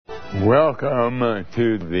Welcome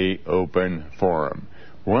to the Open Forum.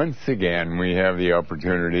 Once again, we have the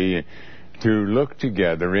opportunity to look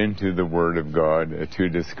together into the Word of God to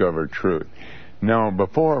discover truth. Now,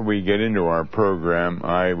 before we get into our program,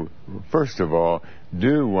 I, first of all,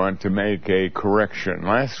 do want to make a correction.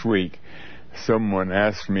 Last week, someone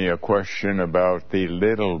asked me a question about the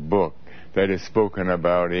little book that is spoken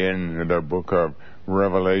about in the book of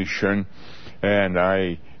Revelation, and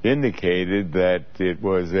I indicated that it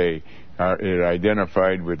was it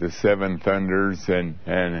identified with the seven thunders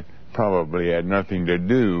and probably had nothing to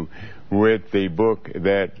do with the book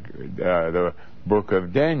that the book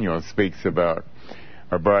of Daniel speaks about.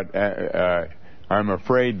 But I'm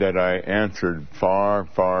afraid that I answered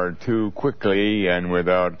far too quickly and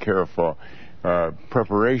without careful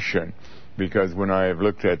preparation, because when I have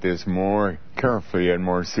looked at this more carefully and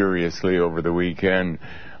more seriously over the weekend,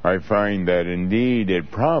 I find that indeed it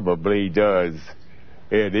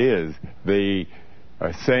is the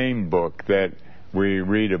same book that we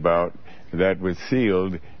read about that was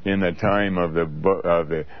sealed in the time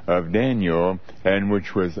of Daniel, and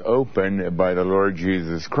which was opened by the Lord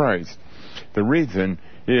Jesus Christ. The reason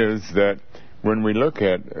is that when we look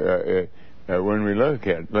at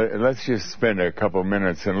let's just spend a couple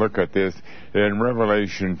minutes and look at this. In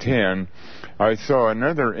Revelation 10, I saw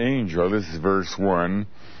another angel, this is verse 1,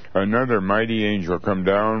 another mighty angel come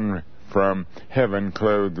down from heaven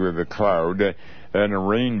clothed with a cloud, and a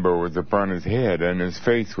rainbow was upon his head, and his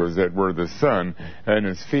face was as were the sun, and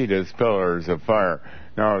his feet as pillars of fire.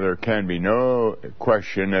 Now, there can be no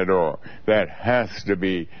question at all. That has to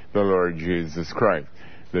be the Lord Jesus Christ.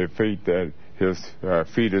 The feet that his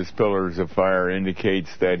feet as pillars of fire indicates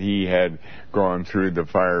that he had gone through the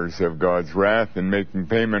fires of God's wrath and making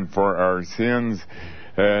payment for our sins.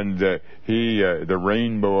 And the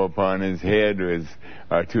rainbow upon his head is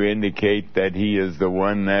to indicate that he is the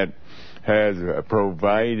one that has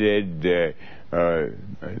provided a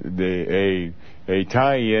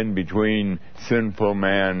tie-in between sinful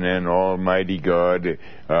man and Almighty God,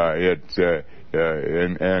 and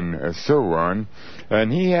so on.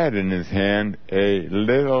 And he had in his hand a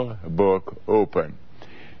little book open.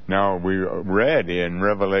 Now, we read in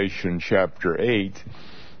Revelation chapter 8,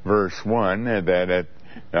 verse 1, that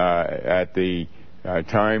at the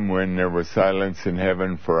time when there was silence in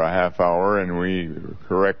heaven for a half hour, and we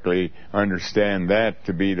correctly understand that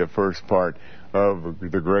to be the first part of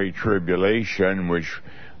the Great Tribulation, which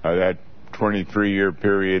that 23-year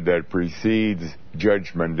period that precedes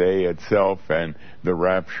Judgment Day itself and the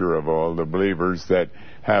rapture of all the believers that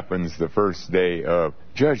happens the first day of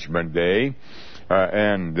Judgment Day,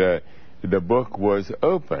 and the book was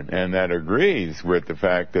open, and that agrees with the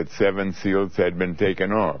fact that seven seals had been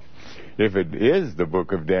taken off. If it is the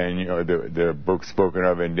book of Daniel, the book spoken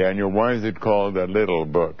of in Daniel, why is it called a little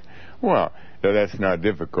book? Well, that's not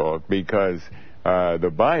difficult, because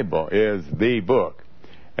the Bible is the book.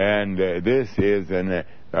 And this is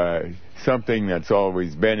something that's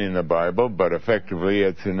always been in the Bible, but effectively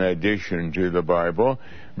it's an addition to the Bible,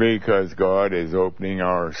 because God is opening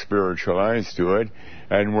our spiritual eyes to it.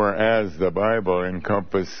 And whereas the Bible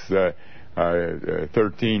encompasses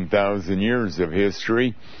 13,000 years of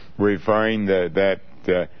history, we find that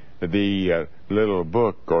the little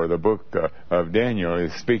book, or the book of Daniel,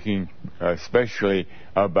 is speaking especially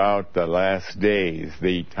about the last days,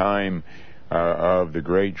 the time of the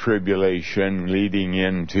Great Tribulation leading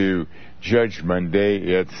into Judgment Day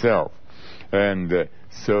itself. And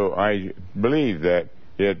so I believe that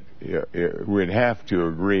we'd have to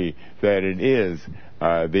agree that it is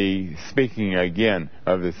the speaking again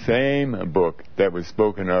of the same book that was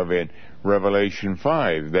spoken of in Revelation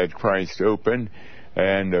 5 that Christ opened,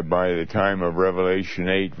 and by the time of Revelation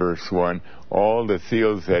 8 verse 1, all the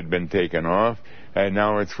seals had been taken off, and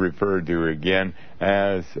now it's referred to again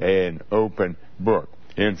as an open book.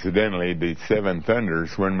 Incidentally, the seven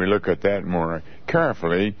thunders, when we look at that more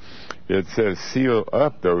carefully, it says, seal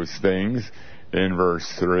up those things in verse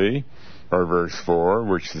 3 or verse 4,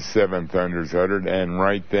 which the seven thunders uttered, and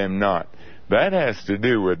write them not. That has to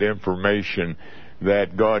do with information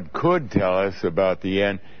that God could tell us about the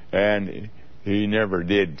end, and he never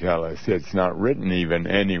did tell us. It's not written even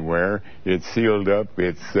anywhere. It's sealed up.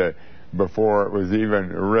 It's before it was even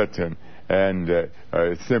written, and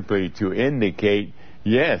simply to indicate,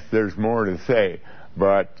 yes, there's more to say,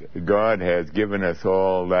 but God has given us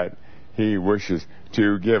all that he wishes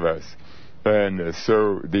to give us. And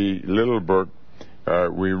so the little book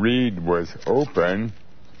we read was open.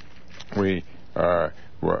 We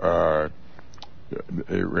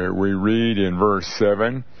read in verse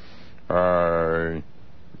 7,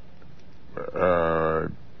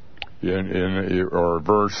 or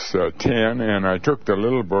verse 10, and I took the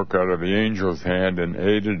little book out of the angel's hand and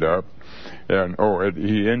ate it up. And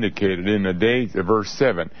he indicated in the days, verse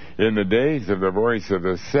 7, in the days of the voice of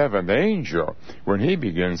the seventh angel, when he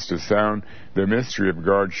begins to sound, the mystery of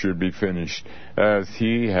God should be finished, as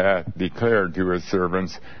he hath declared to his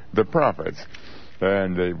servants, the prophets.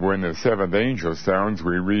 And when the seventh angel sounds,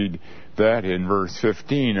 we read that in verse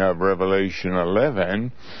 15 of Revelation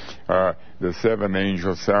 11, the seventh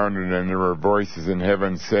angel sounded, and there were voices in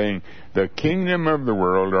heaven saying, the kingdom of the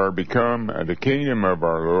world are become the kingdom of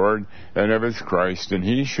our Lord and of his Christ, and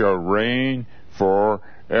he shall reign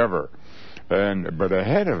forever. But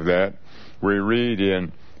ahead of that, we read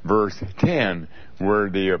in verse 10, where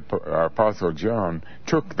the Apostle John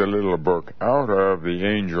took the little book out of the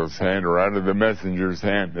angel's hand, or out of the messenger's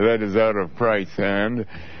hand, that is, out of Christ's hand,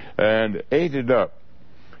 and ate it up.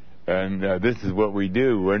 And this is what we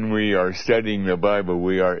do when we are studying the Bible.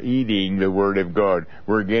 We are eating the Word of God.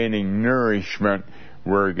 We're gaining nourishment.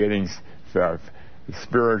 We're getting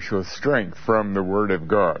spiritual strength from the Word of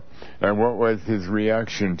God. And what was his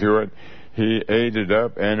reaction to it? He ate it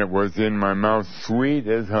up, and it was in my mouth sweet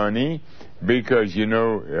as honey, because,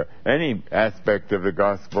 any aspect of the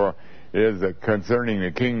gospel is concerning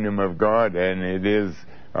the kingdom of God, and it is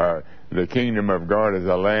the kingdom of God is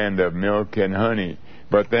a land of milk and honey.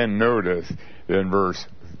 But then notice in verse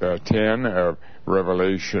 10 of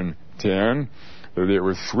Revelation 10, that it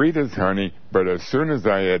was sweet as honey, but as soon as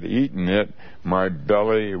I had eaten it, my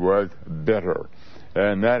belly was bitter.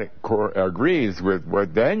 And that agrees with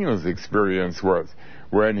what Daniel's experience was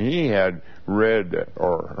when he had read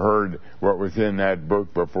or heard what was in that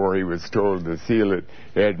book before he was told to seal it.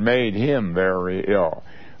 It made him very ill,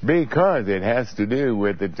 because it has to do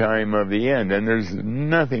with the time of the end. And there's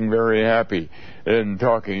nothing very happy in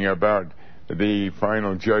talking about the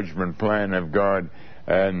final judgment plan of God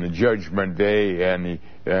and the judgment day and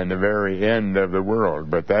the very end of the world.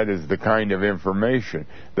 But that is the kind of information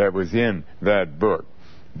that was in that book.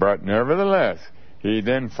 But nevertheless, he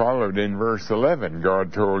then followed in verse 11.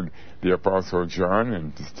 God told the Apostle John,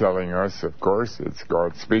 and he's telling us, of course, it's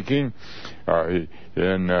God speaking,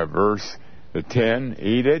 in verse 10,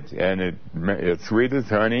 eat it, and it's sweet as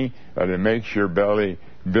honey, and it makes your belly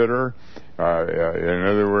bitter. In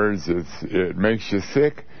other words, it makes you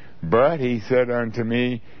sick. But he said unto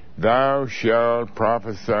me, thou shalt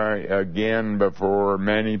prophesy again before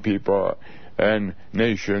many people and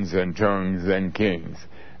nations and tongues and kings.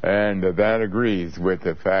 And that agrees with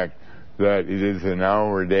the fact that it is in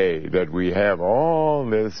our day that we have all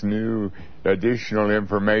this new additional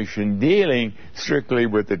information dealing strictly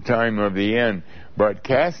with the time of the end, but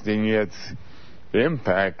casting its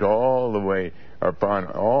impact all the way upon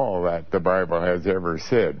all that the Bible has ever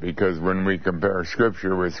said. Because when we compare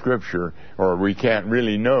Scripture with Scripture, or we can't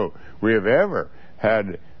really know we have ever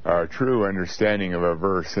had a true understanding of a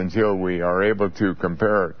verse until we are able to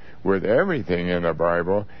compare it with everything in the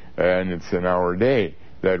Bible, and it's in our day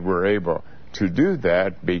that we're able to do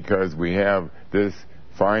that, because we have this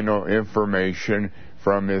final information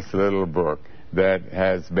from this little book that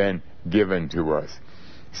has been given to us.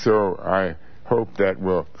 So I hope that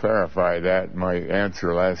will clarify that. My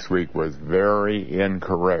answer last week was very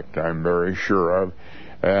incorrect, I'm very sure of,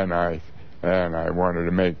 and I wanted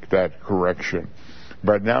to make that correction.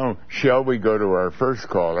 But now, shall we go to our first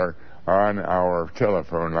caller on our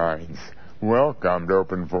telephone lines? Welcome to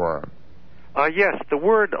Open Forum. Yes, the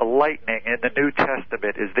word lightning in the New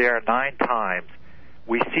Testament is there 9 times.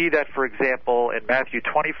 We see that, for example, in Matthew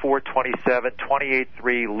 24:27,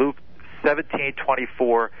 28:3, Luke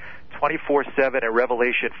 17:24, 24:7, and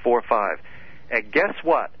Revelation 4:5. And guess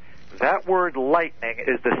what? That word lightning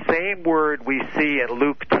is the same word we see in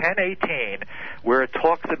Luke 10:18, where it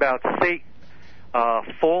talks about Satan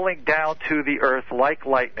falling down to the earth like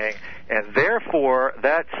lightning, and therefore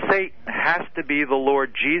that Satan has to be the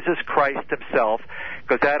Lord Jesus Christ himself,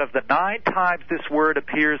 because out of the 9 times this word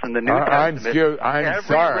appears in the New Testament... I'm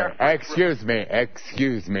sorry. Excuse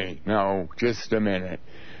me. No, just a minute.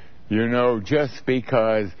 Just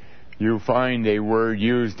because you find a word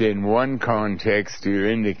used in one context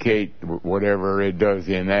to indicate whatever it does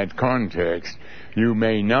in that context, you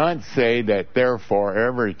may not say that therefore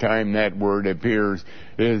every time that word appears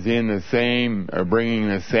is in the same, bringing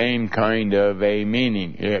the same kind of a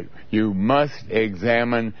meaning. You must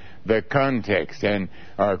examine the context, and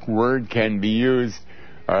a word can be used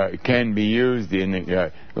can be used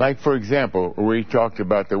in, like for example, we talked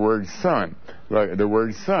about the word son. The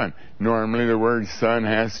word son. Normally the word son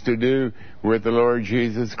has to do with the Lord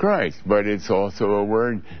Jesus Christ, but it's also a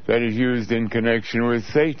word that is used in connection with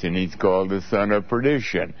Satan. He's called the son of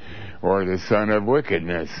perdition, or the son of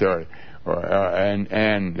wickedness, so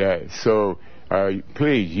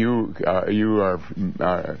please, you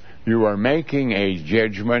are making a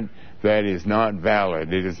judgment that is not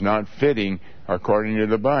valid. It is not fitting according to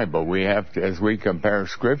the Bible. We have to, as we compare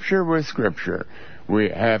Scripture with Scripture, we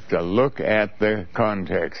have to look at the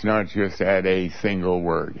context, not just at a single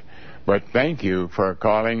word. But thank you for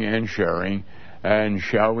calling and sharing. And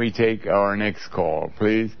shall we take our next call,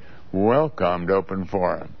 please? Welcome to Open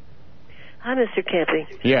Forum. Hi, Mr. Camping.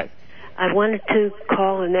 Yes. I wanted to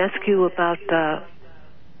call and ask you about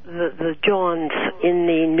the Johns in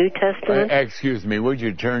the New Testament. Excuse me, would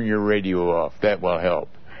you turn your radio off? That will help.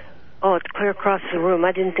 Oh, it's clear across the room.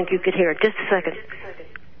 I didn't think you could hear it. Just a second.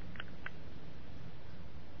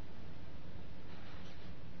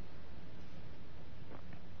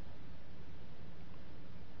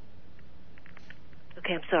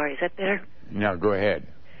 Okay, I'm sorry. Is that better? Now, go ahead.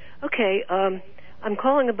 Okay, I'm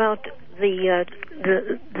calling about the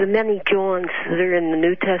many Johns that are in the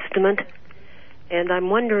New Testament, and I'm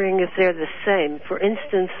wondering if they're the same. For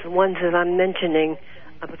instance, the ones that I'm mentioning,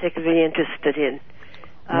 I'm particularly interested in.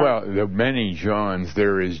 Well, the many Johns.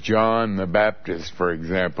 There is John the Baptist, for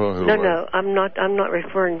example. No, I'm not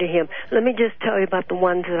referring to him. Let me just tell you about the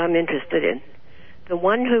ones that I'm interested in. The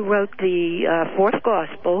one who wrote the fourth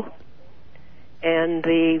gospel, and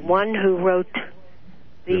the one who wrote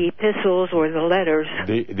the epistles or the letters.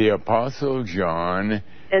 The Apostle John.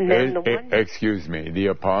 And then the one. Excuse me. The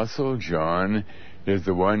Apostle John is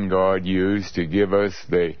the one God used to give us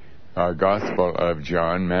the Gospel of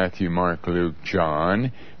John, Matthew, Mark, Luke,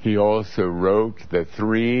 John. He also wrote the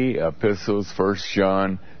three epistles, 1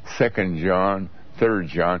 John, 2 John, 3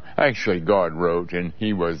 John. Actually, God wrote, and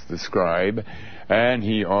he was the scribe. And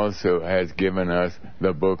he also has given us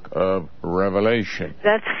the book of Revelation.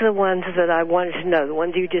 That's the ones that I wanted to know, the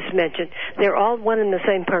ones you just mentioned. They're all one and the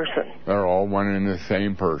same person. They're all one and the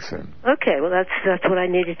same person. Okay, well, that's what I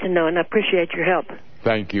needed to know, and I appreciate your help.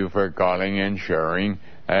 Thank you for calling and sharing.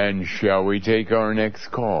 And shall we take our next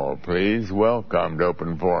call, please? Welcome to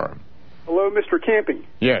Open Forum. Hello, Mr. Camping.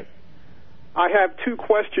 Yes. I have two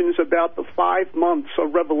questions about the 5 months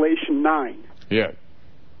of Revelation 9. Yes.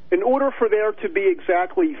 In order for there to be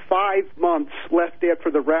exactly 5 months left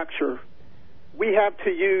after the rapture, we have to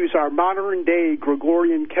use our modern-day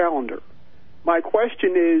Gregorian calendar. My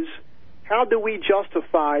question is, how do we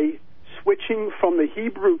justify switching from the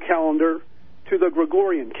Hebrew calendar to the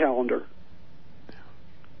Gregorian calendar?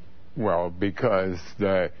 Well, because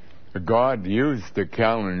God used the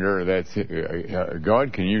calendar.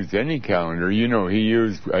 God can use any calendar. You know, He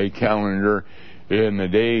used a calendar in the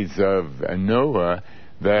days of Noah.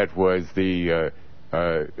 That was the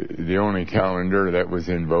only calendar that was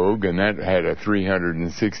in vogue, and that had a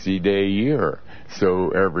 360-day year.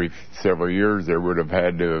 So every several years there would have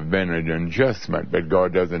had to have been an adjustment, but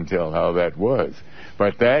God doesn't tell how that was.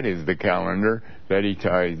 But that is the calendar that He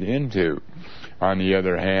ties into. On the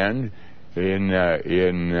other hand, in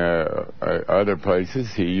other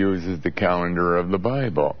places, He uses the calendar of the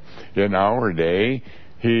Bible. In our day,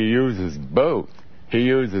 He uses both. He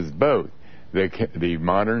uses both. The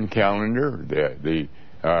modern calendar,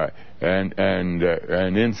 and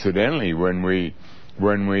incidentally, when we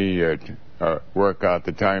work out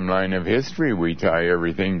the timeline of history, we tie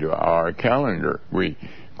everything to our calendar. We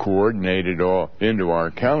coordinate it all into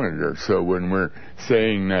our calendar. So when we're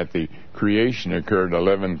saying that the creation occurred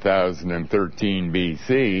 11,013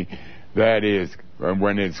 BC, that is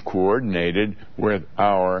when it's coordinated with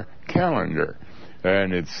our calendar.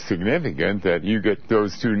 And it's significant that you get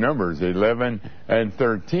those two numbers, 11 and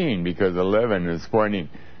 13, because 11 is pointing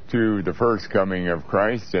to the first coming of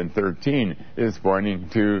Christ, and 13 is pointing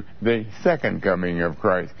to the second coming of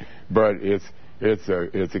Christ. But it's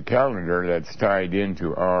a calendar that's tied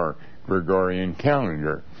into our Gregorian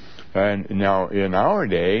calendar. And now in our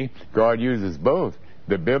day, God uses both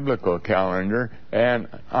the biblical calendar and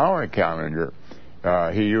our calendar.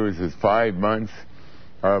 He uses 5 months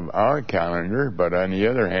of our calendar, but on the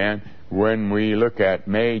other hand, when we look at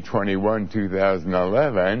May 21,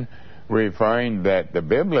 2011, we find that the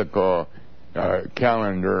biblical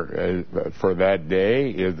calendar for that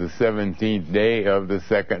day is the 17th day of the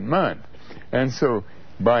second month. And so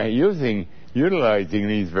by utilizing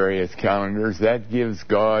these various calendars, that gives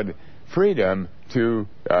God freedom to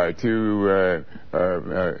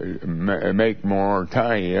make more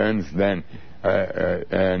tie-ins than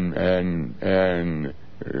and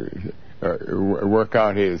work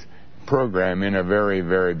out his program in a very,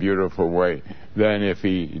 very beautiful way than if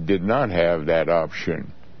he did not have that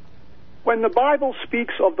option. When the Bible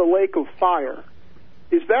speaks of the lake of fire,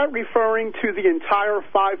 is that referring to the entire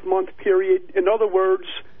 5-month period? In other words,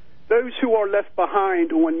 those who are left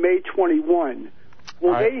behind on May 21,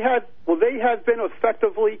 will they have been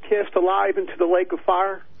effectively cast alive into the lake of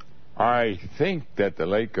fire? I think that the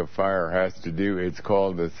lake of fire has to do, it's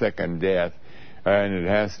called the second death, and it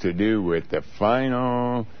has to do with the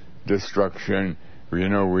final destruction. You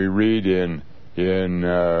know, we read in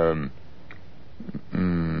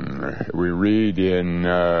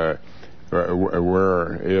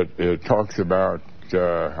where it talks about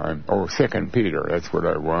 2 Peter. That's what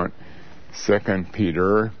I want. 2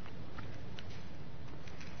 Peter.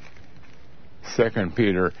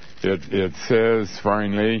 It says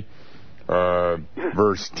finally. Chapter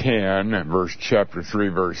 3,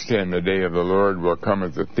 verse 10, the day of the Lord will come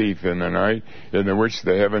as a thief in the night, in the which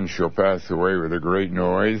the heavens shall pass away with a great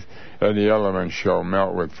noise, and the elements shall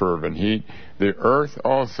melt with fervent heat. The earth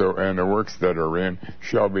also and the works that are in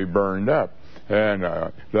shall be burned up. And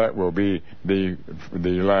that will be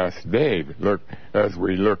the last day. Look, as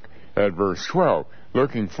we look at verse 12,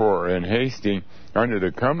 looking for and hasting unto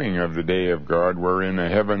the coming of the day of God, wherein the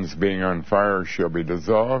heavens being on fire shall be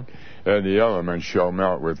dissolved, and the elements shall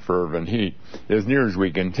melt with fervent heat. As near as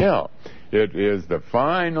we can tell, it is the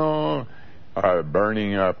final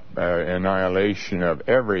burning up, annihilation of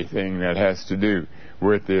everything that has to do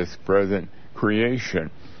with this present creation.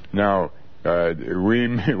 Now,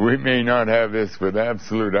 we may not have this with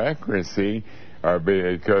absolute accuracy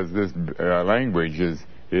because this language is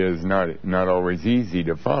not always easy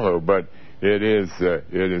to follow, but it is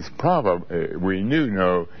probable. We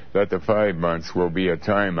know that the 5 months will be a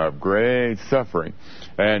time of great suffering,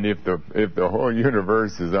 and if the whole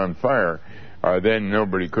universe is on fire, then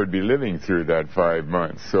nobody could be living through that 5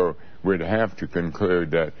 months. So we'd have to conclude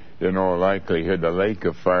that in all likelihood the lake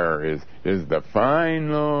of fire is the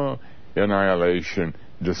final annihilation,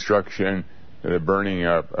 destruction, the burning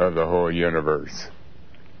up of the whole universe.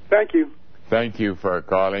 Thank you. Thank you for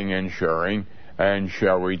calling and sharing. And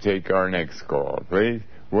shall we take our next call, please?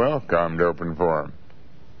 Welcome to Open Forum.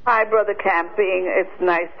 Hi, Brother Camping. It's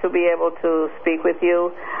nice to be able to speak with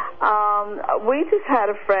you. We just had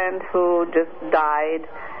a friend who just died,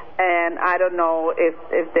 and I don't know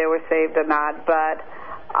if they were saved or not, but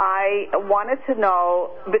I wanted to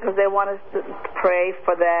know, because they want us to pray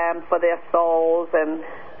for them, for their souls, and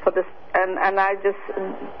for this, and I just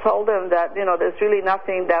told them that, there's really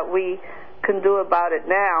nothing that we can do about it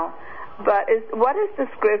now. But what is the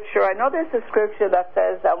scripture? I know there's a scripture that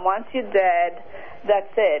says that once you're dead,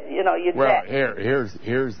 that's it. You're dead. Well,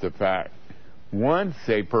 here's the fact. Once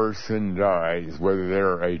a person dies, whether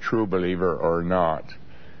they're a true believer or not,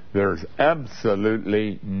 there's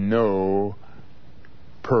absolutely no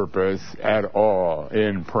purpose at all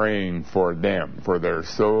in praying for them, for their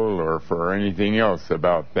soul, or for anything else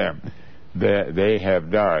about them. They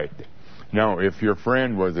have died. Now, if your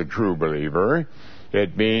friend was a true believer,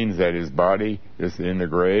 it means that his body is in the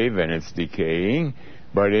grave and it's decaying,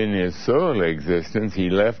 but in his soul existence, he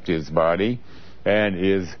left his body and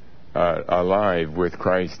is alive with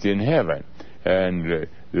Christ in heaven. And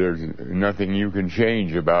there's nothing you can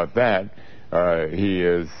change about that. He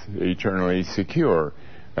is eternally secure.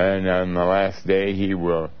 And on the last day, he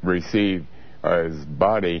will receive his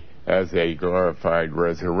body as a glorified,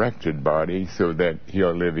 resurrected body, so that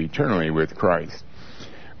he'll live eternally with Christ.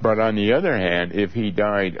 But on the other hand, if he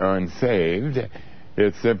died unsaved,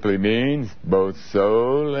 it simply means both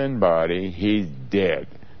soul and body, he's dead.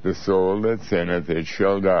 The soul that sinneth, it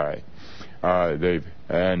shall die.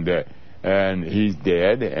 And he's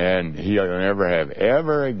dead, and he'll never have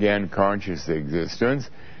ever again conscious existence.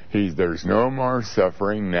 There's no more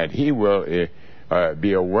suffering that he will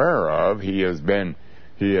be aware of. His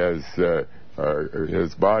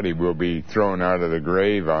body will be thrown out of the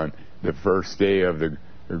grave on the first day of the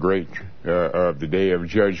day of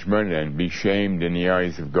judgment and be shamed in the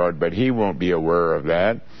eyes of God, but he won't be aware of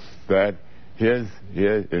that. That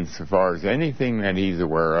insofar as anything that he's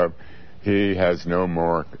aware of, he has no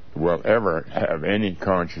more, will ever have any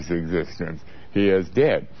conscious existence. He is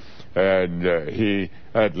dead, and he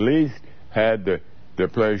at least had the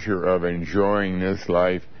pleasure of enjoying this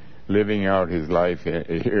life, living out his life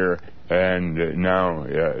here, and now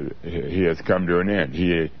he has come to an end.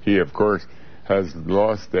 He of course has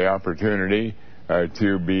lost the opportunity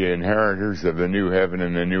to be inheritors of the new heaven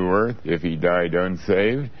and the new earth. If he died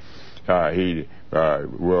unsaved, he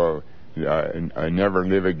will never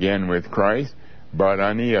live again with Christ. But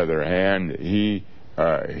on the other hand, he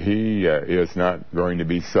he is not going to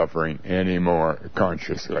be suffering anymore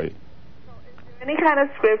consciously. Any kind of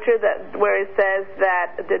scripture that where it says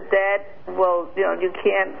that the dead will, they don't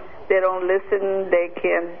listen,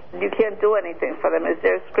 you can't do anything for them? Is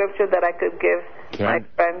there a scripture that I could give my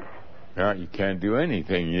friends? No, you can't do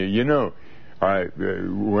anything.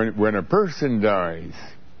 When a person dies,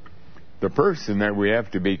 the person that we have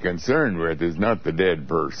to be concerned with is not the dead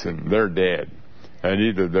person. They're dead. And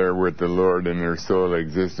either they're with the Lord in their soul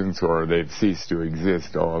existence or they've ceased to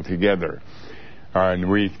exist altogether.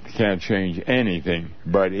 And we can't change anything.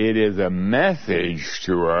 But it is a message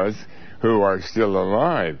to us who are still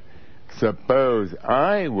alive. Suppose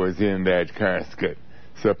I was in that casket.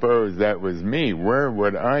 Suppose that was me. Where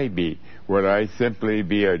would I be? Would I simply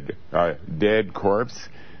be a dead corpse,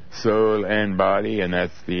 soul and body, and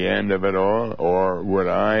that's the end of it all? Or would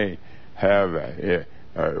I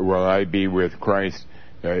will I be with Christ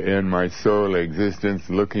in my soul existence,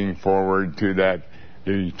 looking forward to that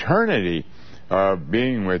eternity of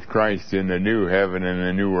being with Christ in the new heaven and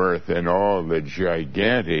the new earth and all the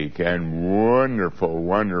gigantic and wonderful,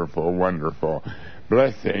 wonderful, wonderful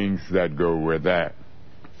blessings that go with that.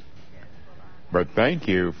 But thank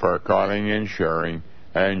you for calling and sharing.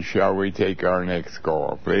 And shall we take our next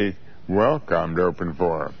call, please? Welcome to Open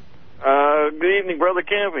Forum. Good evening, Brother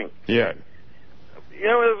Camping. Yes.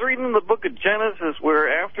 I was reading in the book of Genesis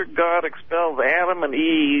where after God expelled Adam and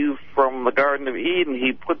Eve from the Garden of Eden,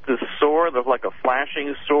 he put this sword, like a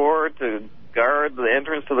flashing sword, to guard the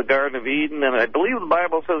entrance to the Garden of Eden. And I believe the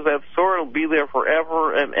Bible says that sword will be there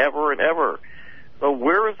forever and ever and ever. So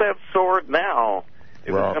where is that sword now?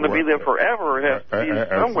 If it's going to be there forever, it has to be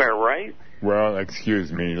somewhere, right? Well,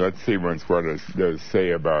 excuse me. Let's see what it does say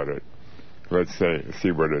about it. Let's see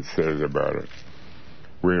what it says about it.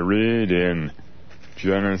 We read in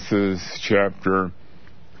Genesis chapter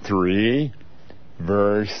 3,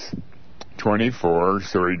 verse 24,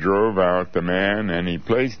 so he drove out the man, and he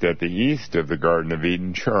placed at the east of the Garden of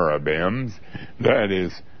Eden cherubims, that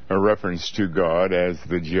is a reference to God as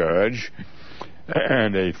the judge,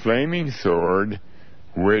 and a flaming sword,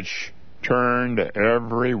 which turned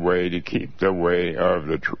every way to keep the way of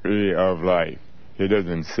the tree of life. It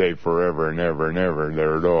doesn't say forever and ever and ever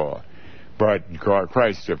there at all. But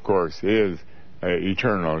Christ, of course, is an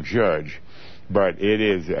eternal judge. But it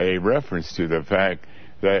is a reference to the fact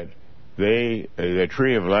that the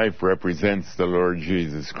tree of life represents the Lord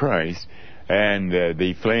Jesus Christ, and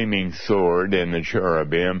the flaming sword and the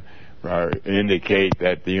cherubim indicate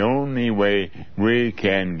that the only way we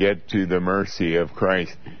can get to the mercy of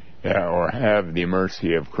Christ or have the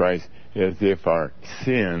mercy of Christ is if our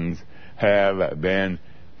sins have been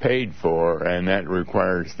paid for, and that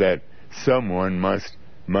requires that someone must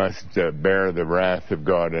bear the wrath of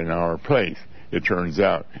God in our place. It turns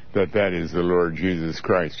out that is the Lord Jesus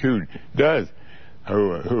Christ, who is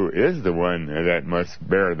the one that must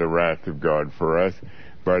bear the wrath of God for us.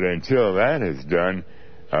 But until that is done,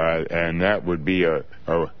 and that would be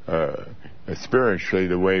spiritually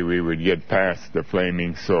the way we would get past the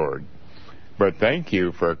flaming sword. But thank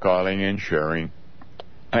you for calling and sharing.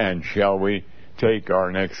 And shall we take our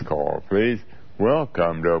next call, please?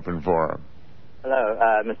 Welcome to Open Forum. Hello,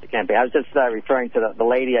 Mr. Camping. I was just referring to the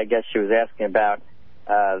lady, I guess she was asking about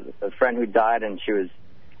a friend who died, and she was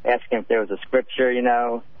asking if there was a scripture,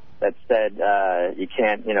 that said you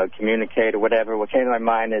can't, communicate or whatever. What came to my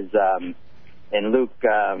mind is in Luke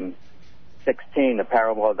 16, the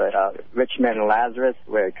parable of the rich man and Lazarus,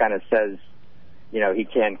 where it kind of says, he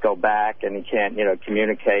can't go back and he can't,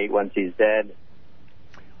 communicate once he's dead.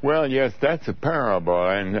 Well, yes, that's a parable,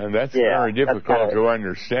 and that's very difficult to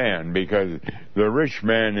understand, because the rich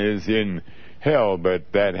man is in hell,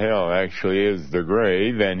 but that hell actually is the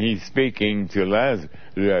grave, and he's speaking to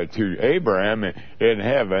Abraham in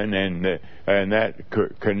heaven, and that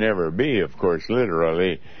could never be, of course,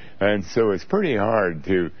 literally. And so it's pretty hard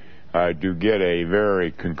to get a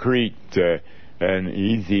very concrete and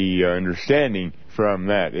easy understanding from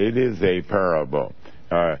that. It is a parable.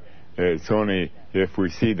 It's only if we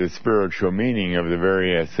see the spiritual meaning of the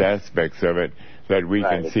various aspects of it that we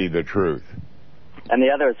can see the truth. And the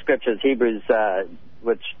other scriptures, Hebrews,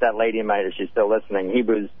 which that lady might, if she's still listening,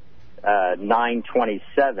 Hebrews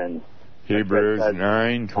 9:27. Hebrews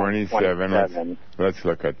 9:27. Let's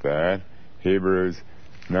look at that. Hebrews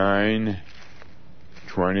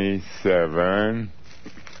 9:27.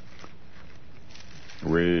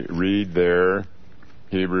 We read there,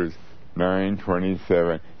 Hebrews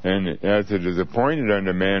 9:27, and as it is appointed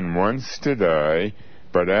unto man once to die,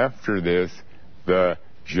 but after this the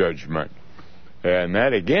judgment. And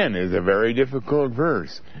that again is a very difficult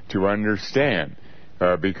verse to understand.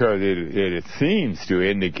 because it seems to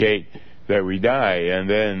indicate that we die, and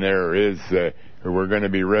then we're going to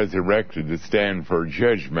be resurrected to stand for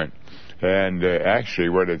judgment. And actually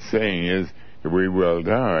what it's saying is we will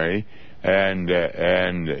die, and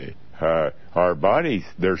our bodies,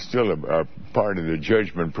 they're still a part of the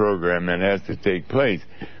judgment program that has to take place,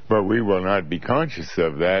 but we will not be conscious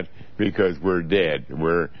of that because we're dead.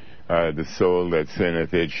 We're the soul that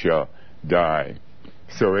sinneth, it shall die.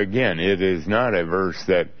 So again, it is not a verse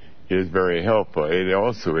that is very helpful. It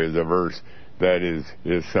also is a verse that is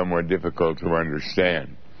somewhat difficult to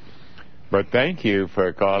understand. But thank you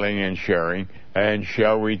for calling and sharing. And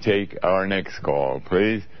shall we take our next call,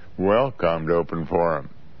 please? Welcome to Open Forum.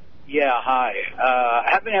 Yeah, hi. I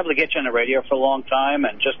haven't been able to get you on the radio for a long time,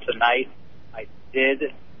 and just tonight I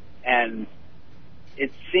did. And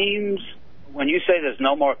it seems when you say there's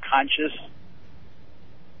no more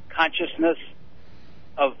consciousness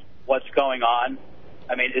of what's going on,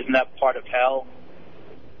 I mean, isn't that part of hell?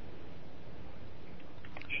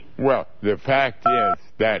 Well, the fact is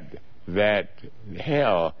that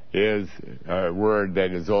hell is a word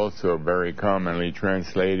that is also very commonly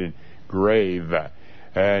translated grave.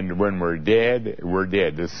 And when we're dead, we're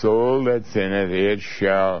dead. The soul that's in it, it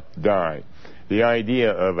shall die. The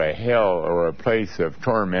idea of a hell or a place of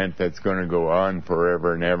torment that's going to go on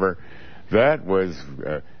forever and ever, that was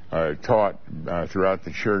taught throughout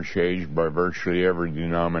the church age by virtually every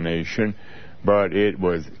denomination, but it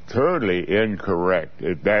was totally incorrect.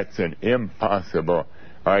 That's an impossible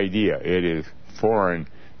idea. It is foreign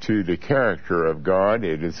to the character of God.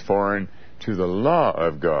 It is foreign to the law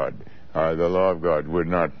of God. The law of God would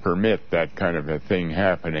not permit that kind of a thing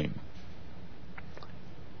happening.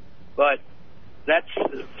 But that's,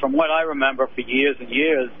 from what I remember for years and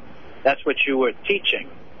years, that's what you were teaching.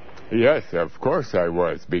 Yes, of course I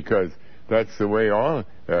was, because that's the way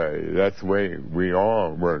we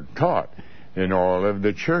all were taught in all of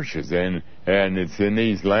the churches, and it's in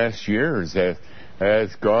these last years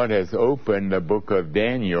as God has opened the book of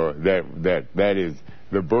Daniel, that is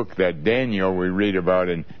the book that Daniel, we read about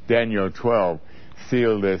in Daniel 12,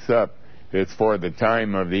 sealed this up. It's for the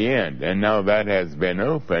time of the end, and now that has been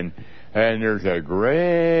opened, and there's a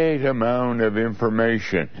great amount of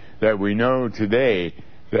information that we know today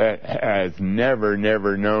that has never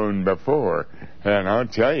known before. And I'll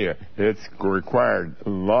tell you, it's required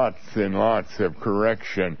lots and lots of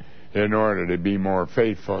correction in order to be more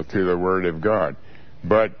faithful to the Word of God.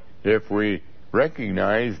 But if we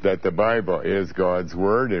recognize that the Bible is God's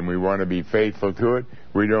Word and we want to be faithful to it,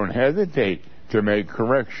 we don't hesitate to make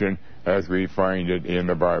correction as we find it in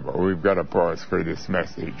the Bible. We've got to pause for this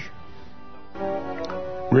message.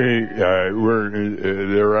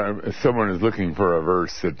 Someone is looking for a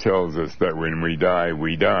verse that tells us that when we die,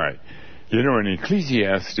 we die. You know, in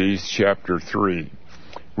Ecclesiastes chapter 3,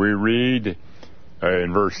 we read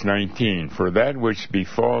in verse 19, "For that which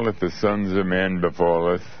befalleth the sons of men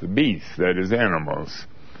befalleth beasts," that is, animals.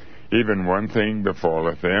 "Even one thing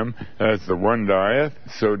befalleth them, as the one dieth,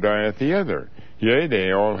 so dieth the other. Yea,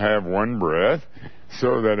 they all have one breath,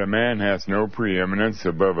 so that a man hath no preeminence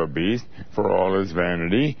above a beast, for all is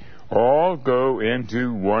vanity. All go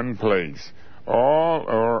into one place. All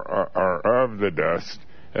are of the dust,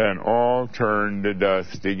 and all turn to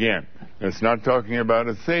dust again." It's not talking about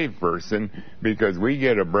a saved person, because we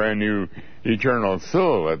get a brand new eternal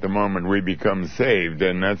soul at the moment we become saved,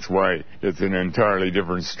 and that's why it's an entirely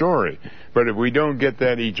different story. But if we don't get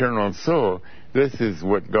that eternal soul, this is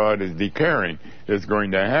what God is declaring is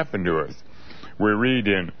going to happen to us. We read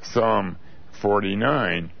in Psalm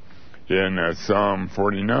 49,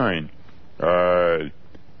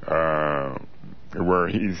 where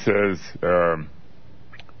he says,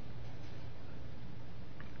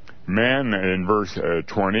 man, in verse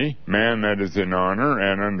 20, "Man that is in honor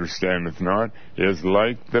and understandeth not is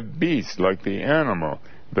like the beast, like the animal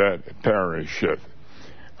that perisheth."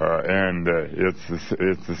 It's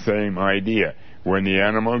the same idea. When the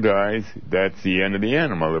animal dies, that's the end of the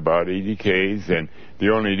animal. The body decays, and the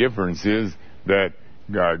only difference is that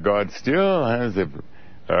God still has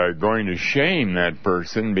going to shame that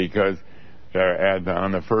person, because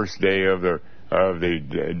on the first day of the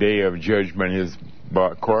day of judgment, his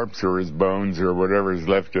corpse or his bones or whatever is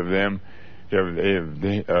left of them,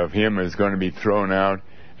 of him, is going to be thrown out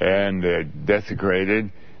and desecrated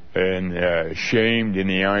and shamed in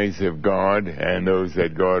the eyes of God and those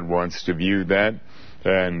that God wants to view that.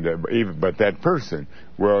 But that person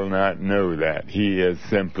will not know that. He is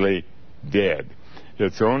simply dead.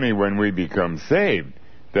 It's only when we become saved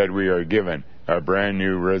that we are given a brand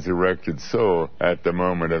new resurrected soul at the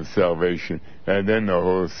moment of salvation, and then the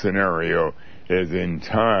whole scenario is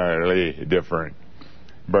entirely different.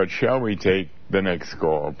 But shall we take the next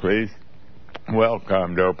call, please?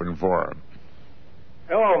 Welcome to Open Forum.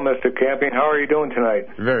 Hello, Mr. Camping. How are you doing tonight?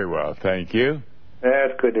 Very well, thank you.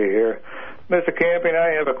 That's good to hear. Mr. Camping,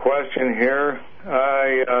 I have a question here.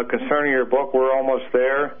 Concerning your book, We're Almost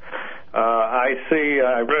There. I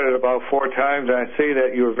read it about 4 times, and I see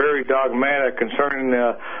that you were very dogmatic concerning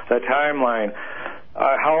the timeline.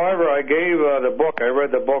 However, I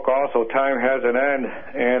read the book also, Time Has an End,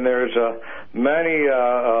 and there's many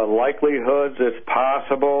likelihoods it's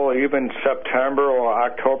possible, even September or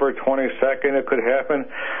October 22nd it could happen.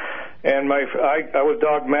 And I was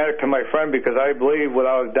dogmatic to my friend because I believe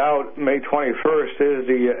without a doubt May 21st is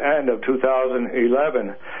the end of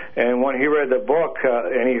 2011. And when he read the book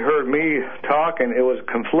and he heard me talking, it was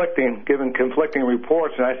giving conflicting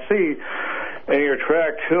reports. And I see in your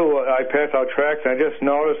track, too, I pass out tracks, and I just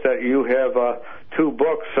noticed that you have 2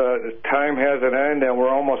 books, Time Has an End and We're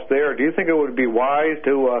Almost There. Do you think it would be wise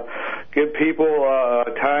to give people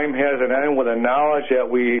Time Has an End with the knowledge that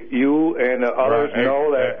you and others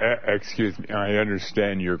know that... Excuse me, I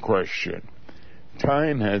understand your question.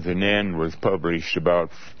 Time Has an End was published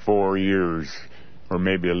about 4 years, or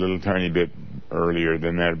maybe a little tiny bit earlier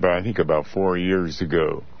than that, but I think about 4 years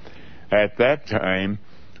ago. At that time,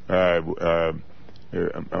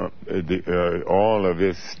 all of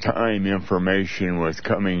this time information was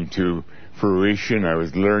coming to fruition. I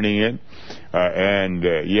was learning it, and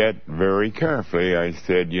yet very carefully I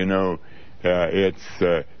said,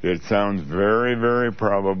 it sounds very, very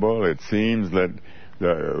probable. It seems that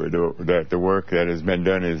the work that has been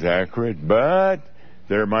done is accurate, but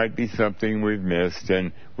there might be something we've missed,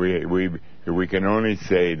 and we can only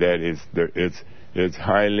say that it's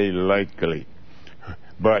highly likely.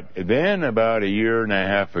 But then about a year and a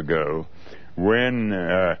half ago, when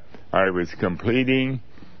I was completing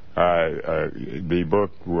the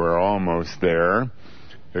book, We're Almost There,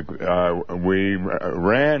 we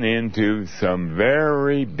ran into some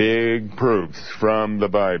very big proofs from the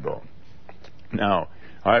Bible. Now,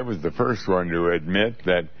 I was the first one to admit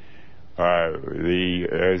that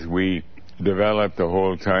as we developed the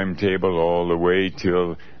whole timetable all the way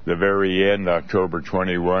till the very end, October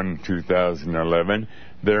 21, 2011,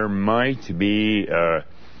 there might be, there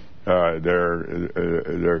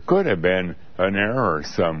could have been an error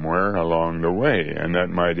somewhere along the way, and that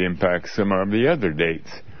might impact some of the other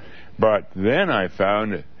dates. But then I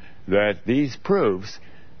found that these proofs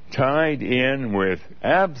tied in with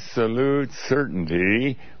absolute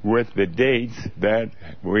certainty with the dates that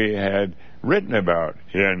we had written about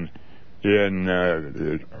in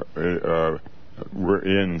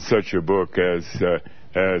such a book as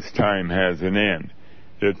Time Has an End.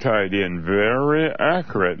 It tied in very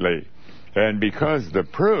accurately. And because the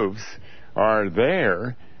proofs are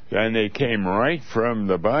there, and they came right from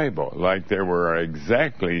the Bible, like there were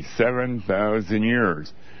exactly 7,000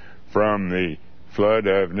 years from the flood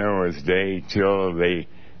of Noah's day till the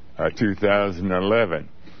 2011.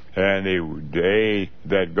 And the day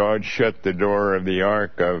that God shut the door of the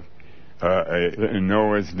ark of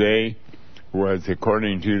Noah's day was,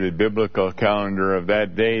 according to the biblical calendar of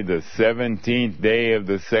that day, the 17th day of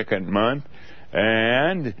the second month,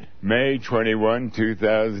 and May 21,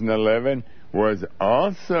 2011 was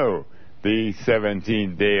also the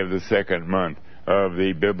 17th day of the second month of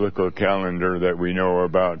the biblical calendar that we know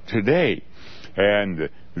about today. And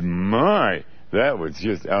that was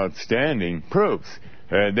just outstanding proofs.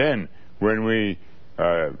 And then when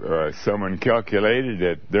someone calculated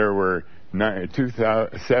that there were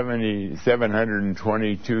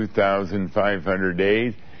 722,500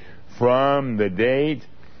 days from the date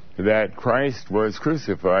that Christ was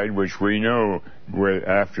crucified, which we know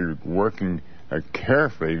after working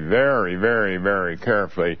carefully, very, very, very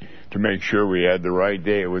carefully to make sure we had the right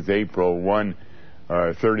day. It was April 1,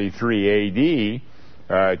 33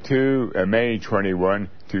 AD to May 21,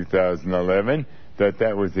 2011,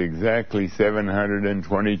 that was exactly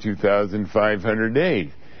 722,500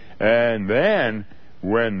 days. And then,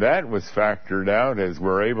 when that was factored out, as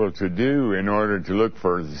we're able to do in order to look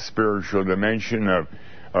for the spiritual dimension of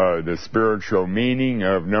the spiritual meaning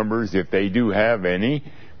of numbers, if they do have any,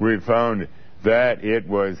 we found that it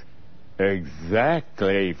was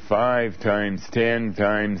exactly 5 times 10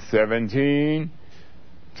 times 17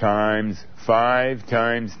 times 5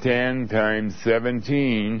 times 10 times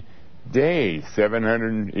 17 days.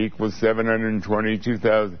 700 equals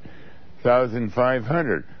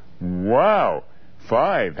 722,500. Wow!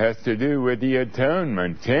 5 has to do with the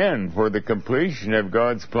atonement. 10 for the completion of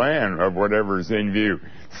God's plan of whatever's in view.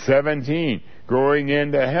 17 going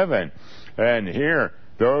into heaven. And here,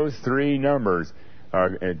 those 3 numbers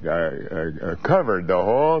covered the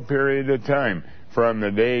whole period of time from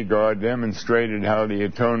the day God demonstrated how the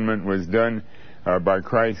atonement was done by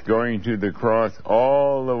Christ going to the cross,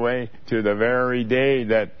 all the way to the very day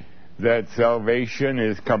that salvation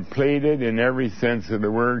is completed in every sense of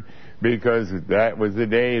the word, because that was the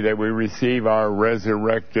day that we receive our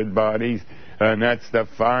resurrected bodies, and that's the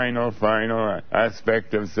final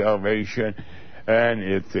aspect of salvation. And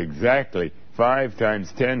it's exactly 5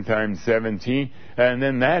 times 10 times 17, and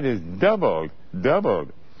then that is doubled,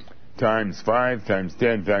 times 5 times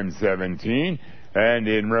 10 times 17, and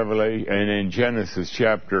in Genesis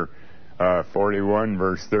chapter 41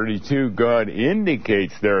 verse 32, God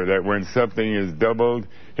indicates there that when something is doubled,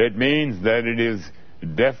 it means that it is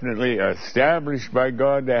definitely established by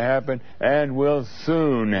God to happen and will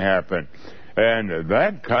soon happen. And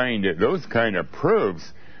those kind of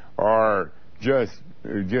proofs are just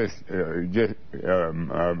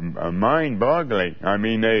mind-boggling. I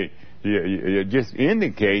mean, it just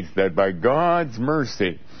indicates that by God's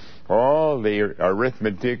mercy, all the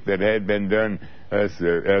arithmetic that had been done as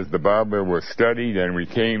the Bible was studied and we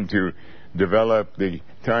came to develop the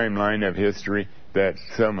timeline of history, that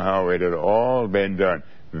somehow it had all been done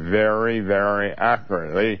very, very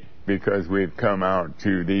accurately, because we've come out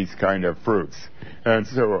to these kind of proofs. And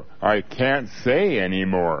so I can't say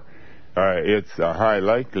anymore. It's a high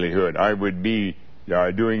likelihood. I would be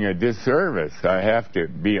doing a disservice. I have to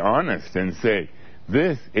be honest and say,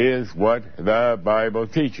 this is what the Bible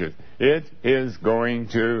teaches. It is going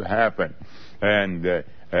to happen. And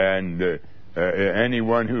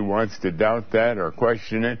anyone who wants to doubt that or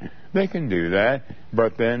question it, they can do that,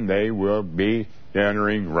 but then they will be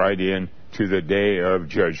entering right in to the day of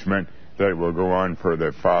judgment that will go on for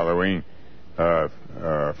the following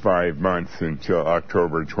 5 months until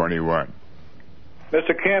October 21.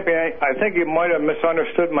 Mr. Campy, I think you might have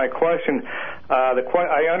misunderstood my question.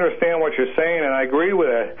 I understand what you're saying, and I agree with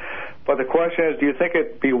it. But the question is, do you think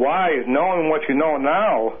it'd be wise, knowing what you know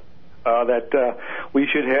now, that we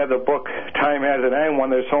should have the book Time Has an End, when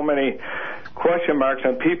there's so many question marks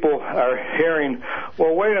and people are hearing,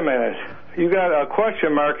 well, wait a minute, you got a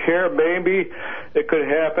question mark here, maybe it could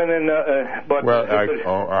happen, but...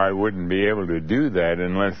 Well, I wouldn't be able to do that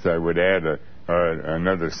unless I would add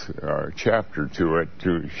another chapter to it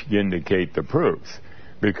to indicate the proofs,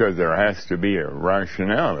 because there has to be a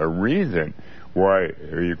rationale, a reason why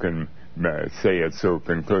you can say it so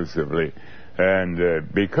conclusively. And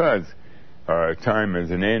because Time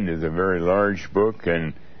Has an End is a very large book,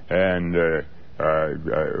 and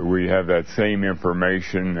we have that same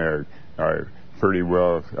information pretty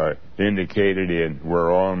well indicated, and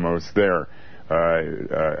we're almost there.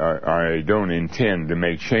 I don't intend to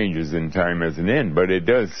make changes in Time Has an End, but it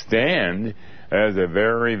does stand as a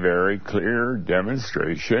very, very clear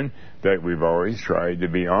demonstration that we've always tried to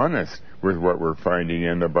be honest with what we're finding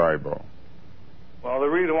in the Bible. Well, the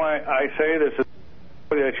reason why I say this is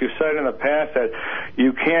that you said in the past that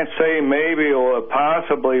you can't say maybe or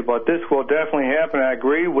possibly, but this will definitely happen. I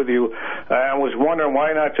agree with you. I was wondering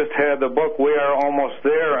why not just have the book "We Are Almost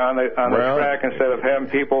There" on the track instead of having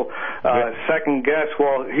people second guess.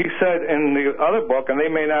 Well, he said in the other book, and they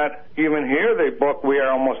may not even hear the book "We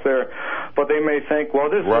Are Almost There," but they may think, well,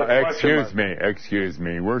 this is a question. Excuse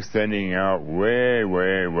me. We're sending out way,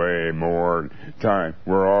 way, way more time.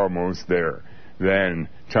 We're almost there. Then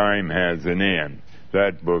Time Has an End.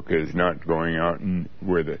 That book is not going out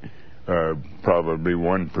with probably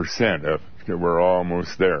 1% of. We're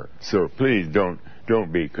almost there. So please don't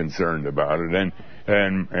be concerned about it. And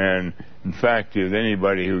in fact, if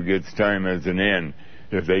anybody who gets Time Has an End,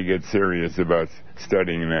 if they get serious about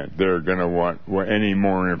studying that, they're going to want any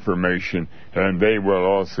more information, and they will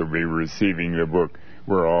also be receiving the book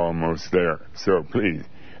We're Almost There. So please,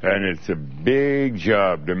 and it's a big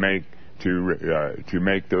job to make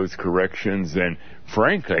those corrections, and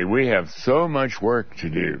frankly, we have so much work to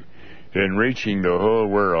do in reaching the whole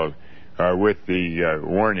world with the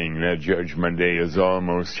warning that Judgment Day is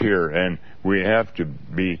almost here, and we have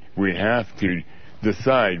to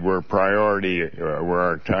decide where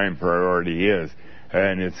our time priority is,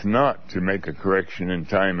 and it's not to make a correction in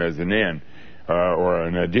Time Has an End or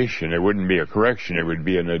an addition. It wouldn't be a correction; it would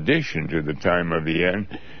be an addition to the time of the end.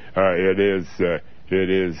 It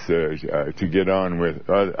is to get on with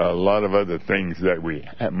a lot of other things that we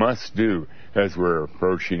must do as we're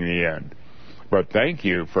approaching the end. But thank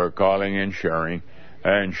you for calling and sharing.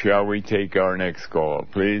 And shall we take our next call,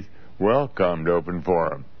 please? Welcome to Open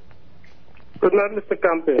Forum. Good night, Mr.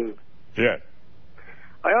 Campin. Yes.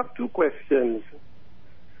 I have two questions.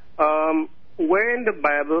 Where in the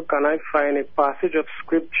Bible can I find a passage of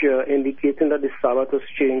Scripture indicating that the Sabbath was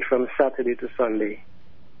changed from Saturday to Sunday?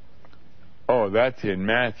 Oh, that's in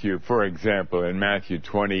Matthew, for example, in Matthew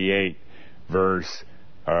 28, verse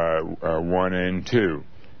 1 and 2.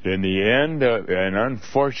 In the end, and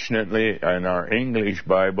unfortunately, in our English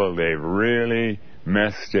Bible, they've really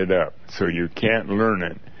messed it up. So you can't learn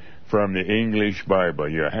it from the English Bible.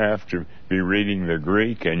 You have to be reading the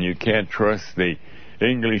Greek, and you can't trust the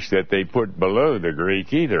English that they put below the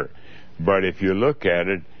Greek either. But if you look at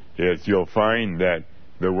it, you'll find that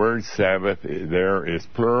the word Sabbath there is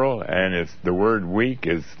plural, and the word week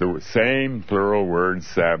is the same plural word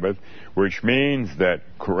Sabbath, which means that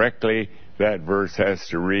correctly that verse has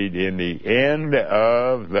to read in the end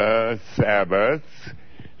of the Sabbath,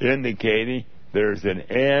 indicating there's an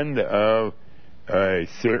end of a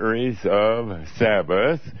series of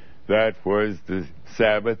Sabbaths. That was the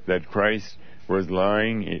Sabbath that Christ was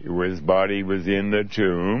lying, his body was in the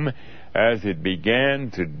tomb, as it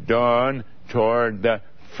began to dawn toward the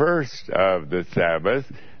first of the Sabbath.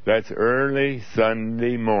 That's early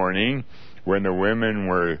Sunday morning, when the women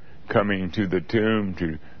were coming to the tomb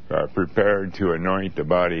to prepared to anoint the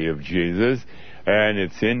body of Jesus, and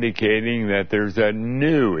it's indicating that there's a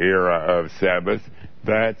new era of Sabbath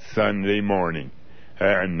that Sunday morning.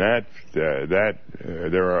 And there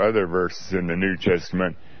are other verses in the New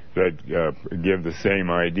Testament that give the same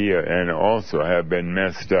idea and also have been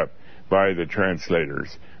messed up by the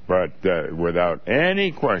translators. But without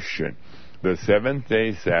any question, the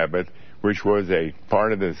seventh-day Sabbath, which was a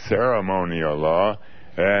part of the ceremonial law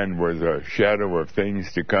and was a shadow of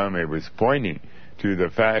things to come, it was pointing to the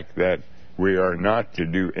fact that we are not to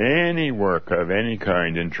do any work of any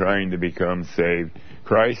kind in trying to become saved.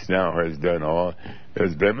 Christ now has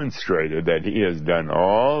demonstrated that he has done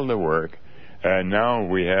all the work, and now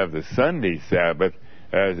we have the Sunday Sabbath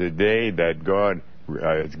as a day that God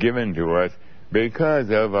has given to us because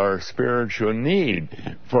of our spiritual need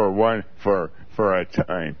for a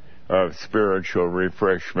time of spiritual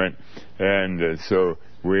refreshment. And so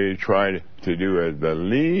we try to do the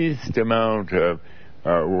least amount of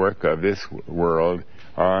work of this world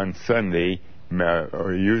on Sunday,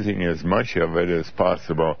 using as much of it as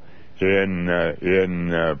possible in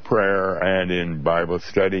prayer and in Bible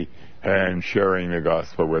study and sharing the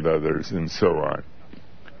gospel with others and so on.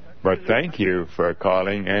 But thank you for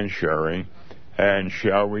calling and sharing. And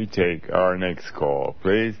shall we take our next call,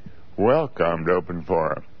 please? Welcome to Open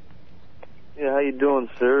Forum. Yeah, how you doing,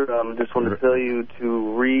 sir? Just want to tell you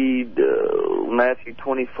to read Matthew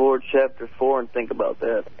 24, chapter 4, and think about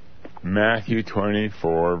that. Matthew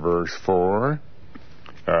 24, verse 4.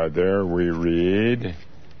 There we read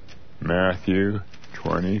Matthew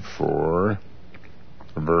 24,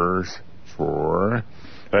 verse 4.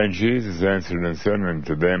 And Jesus answered and said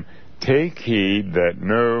unto them, Take heed that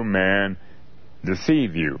no man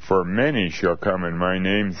deceive you, for many shall come in my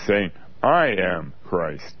name, saying, I am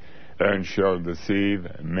Christ, and shall deceive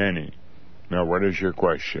many. Now, what is your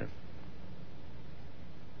question?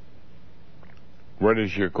 What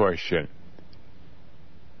is your question?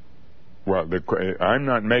 Well, I'm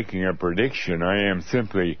not making a prediction. I am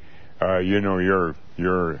simply, you're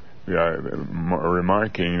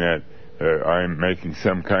remarking that I'm making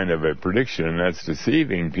some kind of a prediction, and that's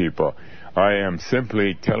deceiving people. I am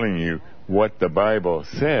simply telling you what the Bible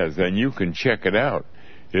says, and you can check it out.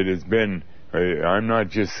 It has been, I'm not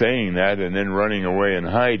just saying that and then running away and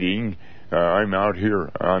hiding. I'm out here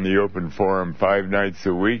on the Open Forum 5 nights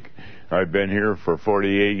a week. I've been here for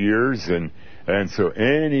 48 years, and so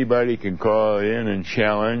anybody can call in and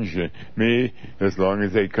challenge me as long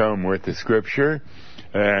as they come with the Scripture,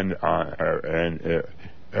 and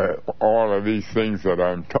all of these things that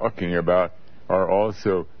I'm talking about are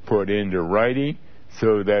also put into writing,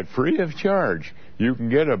 so that free of charge you can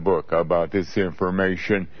get a book about this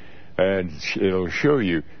information, and it'll show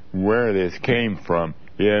you where this came from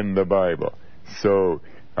in the Bible. So,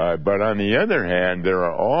 but on the other hand, there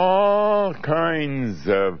are all kinds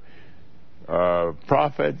of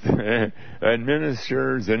prophets and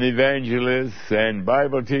ministers and evangelists and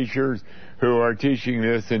Bible teachers who are teaching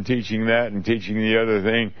this and teaching that and teaching the other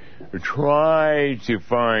thing. Try to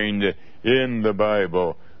find in the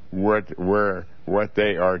Bible what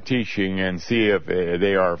they are teaching and see if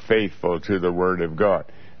they are faithful to the Word of God.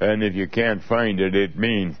 And if you can't find it, it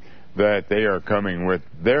means that they are coming with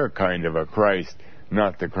their kind of a Christ,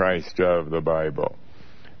 not the Christ of the Bible.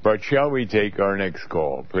 But shall we take our next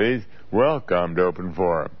call, please? Welcome to Open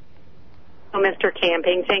Forum. Mr.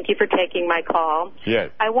 Camping, thank you for taking my call.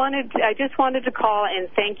 Yes. I just wanted to call and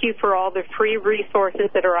thank you for all the free resources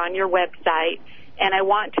that are on your website. And I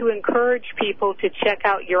want to encourage people to check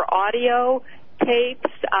out your audio tapes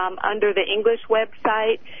under the English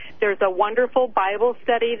website. There's a wonderful Bible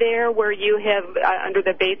study there where you have, under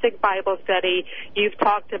the basic Bible study, you've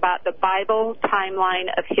talked about the Bible timeline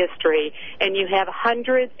of history. And you have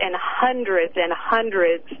hundreds and hundreds and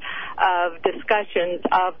hundreds of discussions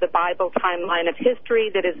of the Bible timeline of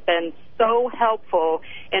history that has been so helpful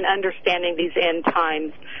in understanding these end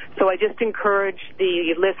times. So I just encourage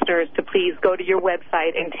the listeners to please go to your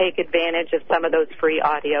website and take advantage of some of those free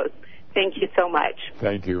audios. Thank you so much.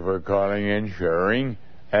 Thank you for calling and sharing.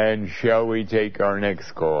 And shall we take our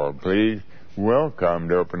next call, please? Welcome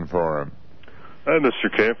to Open Forum. Hi, Mr.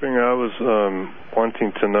 Camping. I was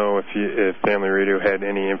wanting to know if Family Radio had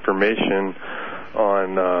any information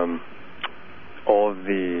on all of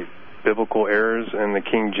the biblical errors in the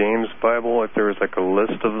King James Bible, if there was like a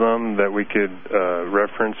list of them that we could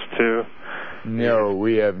reference to. No,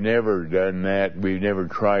 we have never done that. We've never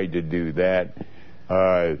tried to do that.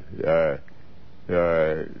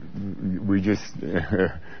 We just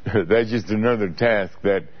that's just another task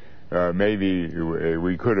that maybe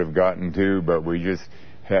we could have gotten to, but we just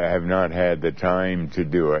have not had the time to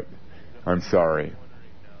do it. I'm sorry.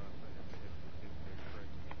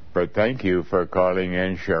 But thank you for calling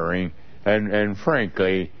and sharing. And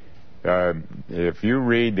frankly, if you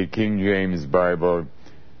read the King James Bible,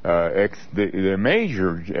 the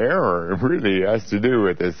major error really has to do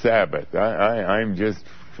with the Sabbath. I'm just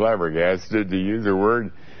flabbergasted, to use a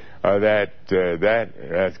word, that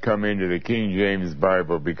has come into the King James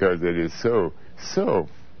Bible because it is so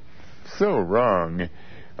wrong.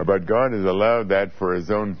 But God has allowed that for His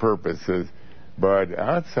own purposes. But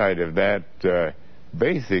outside of that,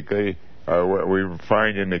 basically, what we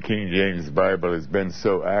find in the King James Bible has been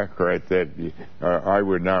so accurate that I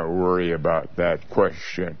would not worry about that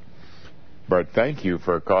question. But thank you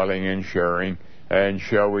for calling and sharing. And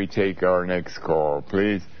shall we take our next call,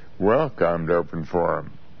 please? Welcome to Open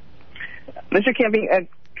Forum. Mr. Camping,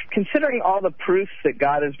 considering all the proofs that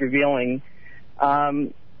God is revealing,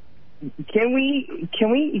 can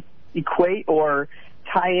we equate or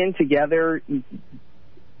tie in together,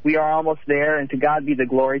 we are almost there, and to God be the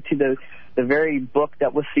glory, to the very book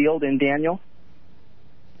that was sealed in Daniel?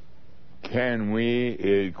 Can we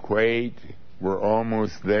equate we're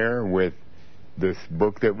almost there with this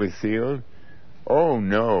book that was sealed? Oh,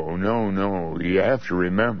 no. You have to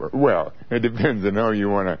remember. Well, it depends on how you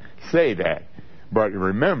want to say that. But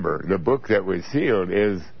remember, the book that was sealed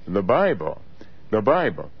is the Bible. The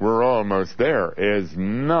Bible, we're almost there, is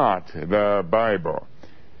not the Bible.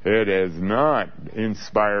 It is not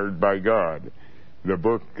inspired by God. The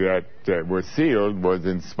book that was sealed was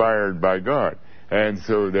inspired by God. And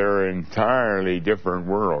so they're entirely different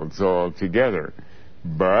worlds altogether.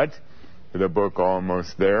 But the book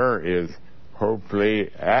almost there is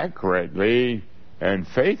hopefully accurately and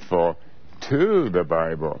faithful to the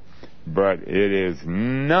Bible. But it is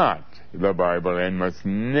not the Bible and must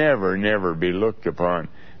never be looked upon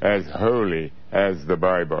as holy as the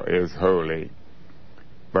Bible is holy.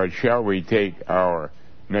 But shall we take our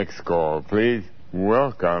next call, please?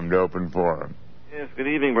 Welcome to Open Forum. Yes, good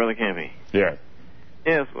evening, Brother Campy. Yes.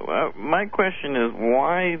 Yes, my question is,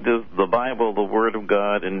 why does the Bible, the Word of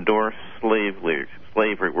God, endorse slavery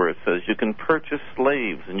where it says you can purchase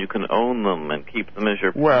slaves and you can own them and keep them as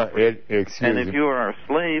your property? And if you are a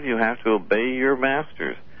slave, you have to obey your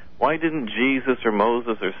masters. Why didn't Jesus or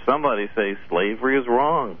Moses or somebody say slavery is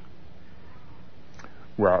wrong?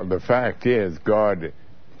 Well, the fact is, God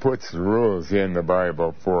puts rules in the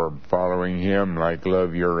Bible for following Him, like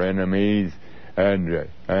love your enemies, and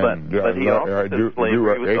but he also said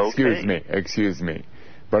slavery was okay. Excuse me.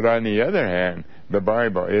 But on the other hand, the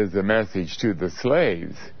Bible is a message to the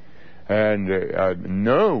slaves, and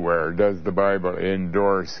nowhere does the Bible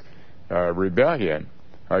endorse rebellion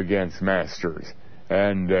against masters.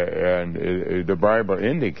 And the Bible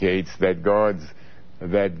indicates that God's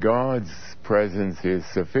presence is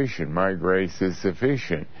sufficient. My grace is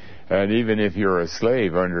sufficient. And even if you're a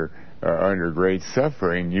slave under great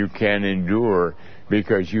suffering, you can endure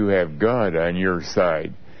because you have God on your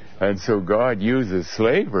side. And so God uses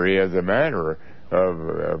slavery as a matter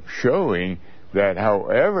of showing that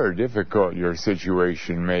however difficult your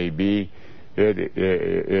situation may be,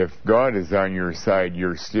 if God is on your side,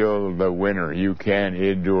 you're still the winner. You can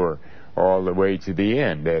endure all the way to the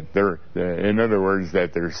end. In other words,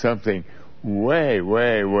 that there's something way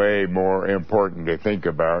more important to think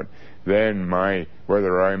about than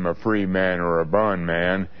whether I'm a free man or a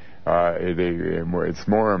bondman. It's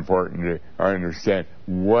more important to understand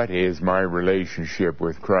what is my relationship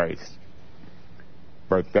with Christ.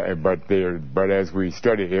 But as we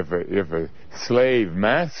study, if a slave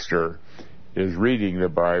master is reading the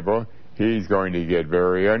Bible, he's going to get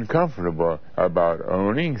very uncomfortable about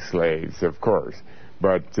owning slaves, of course,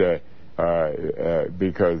 but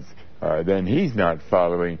because then he's not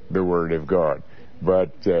following the Word of God.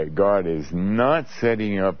 But God is not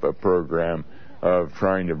setting up a program of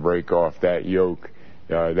trying to break off that yoke.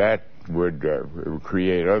 That would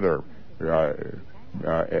create other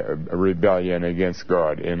rebellion against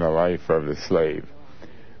God in the life of the slave.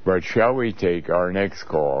 But shall we take our next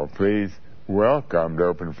call? Please welcome to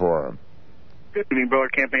Open Forum. Good evening, Brother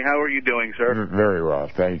Camping. How are you doing, sir? Very well,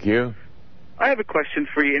 thank you. I have a question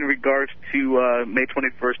for you in regards to May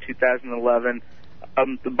 21st, 2011.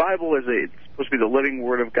 The Bible it's supposed to be the living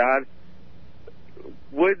Word of God.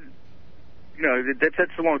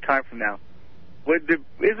 That's a long time from now. Is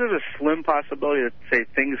there a slim possibility that, say,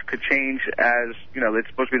 things could change as, it's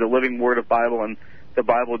supposed to be the living Word of Bible and the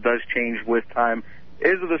Bible does change with time?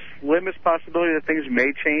 Is there the slimmest possibility that things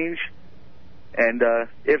may change? And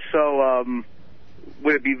if so,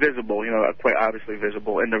 would it be visible, quite obviously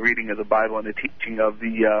visible in the reading of the Bible and the teaching of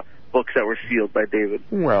the books that were sealed by David?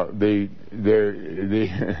 Well, the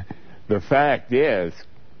fact is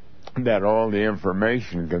that all the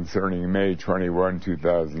information concerning May 21,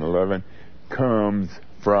 2011 comes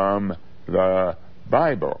from the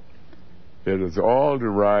Bible. It is all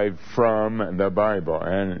derived from the Bible,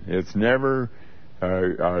 and it's never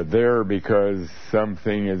there because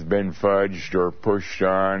something has been fudged or pushed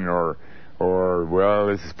on or well,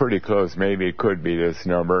 this is pretty close, maybe it could be this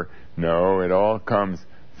number. No, it all comes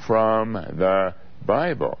from the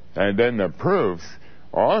Bible. And then the proofs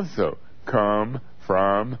also come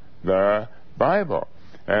from the Bible.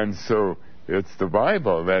 And so it's the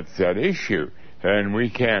Bible that's at issue. And we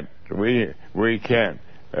can't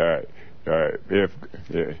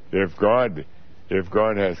if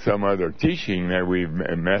God has some other teaching that we've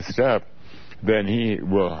messed up, then he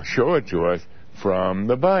will show it to us from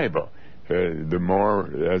the Bible. The more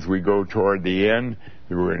as we go toward the end,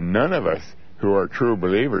 none of us who are true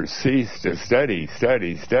believers cease to study.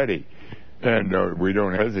 And we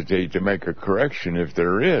don't hesitate to make a correction if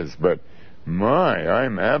there is. But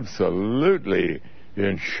I'm absolutely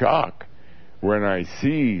in shock when I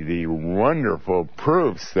see the wonderful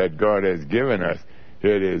proofs that God has given us.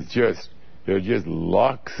 It just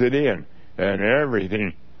locks it in, and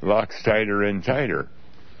everything locks tighter and tighter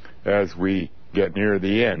as we get near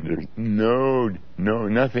the end. There's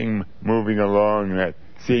nothing moving along that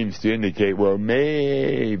seems to indicate, well,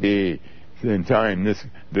 maybe in time this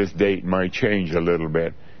date might change a little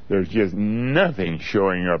bit. There's just nothing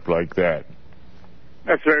showing up like that.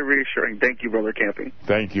 That's very reassuring. Thank you, Brother Camping.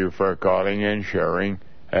 Thank you for calling and sharing.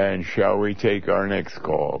 And shall we take our next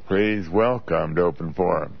call? Please welcome to Open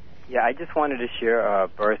Forum. Yeah, I just wanted to share a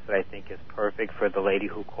verse that I think is perfect for the lady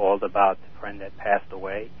who called about the friend that passed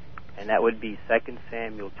away. And that would be 2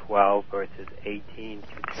 Samuel 12, verses 18 to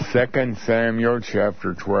 20. 2 Samuel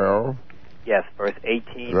chapter 12. Yes, verse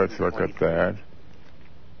 18 Let's to look 23. at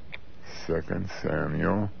that. 2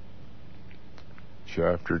 Samuel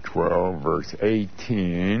chapter 12, verse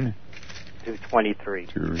 18 to 23.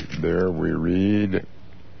 There we read,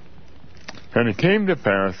 "And it came to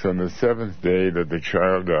pass on the 7th day that the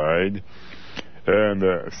child died, and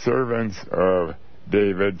the servants of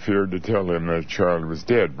David feared to tell him that the child was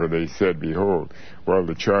dead, for they said, Behold, while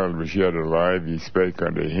the child was yet alive, we spake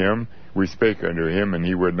unto him, and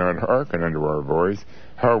he would not hearken unto our voice.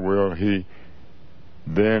 How will he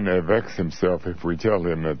then vex himself if we tell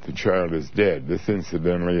him that the child is dead?" This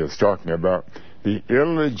incidentally is talking about the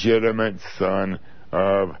illegitimate son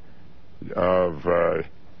of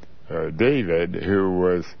David, who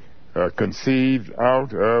was conceived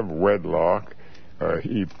out of wedlock.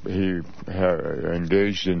 He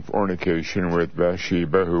engaged in fornication with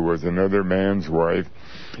Bathsheba, who was another man's wife,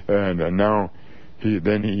 and now he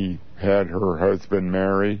had her husband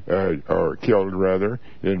married, or killed rather,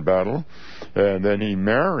 in battle, and then he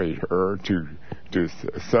married her to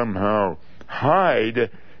somehow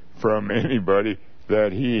hide from anybody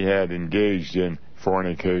that he had engaged in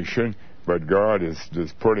fornication. But God is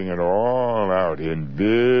just putting it all out in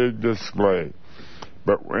big display.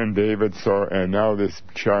 But when David saw, and now this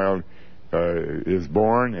child is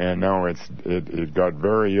born, and now it got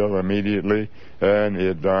very ill immediately, and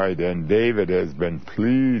it died. And David has been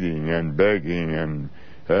pleading and begging,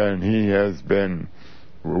 and he has been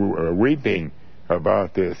weeping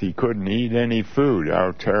about this. He couldn't eat any food.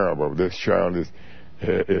 How terrible! This child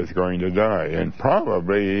is going to die, and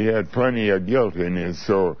probably he had plenty of guilt in his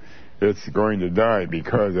soul. It's going to die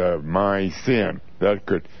because of my sin. That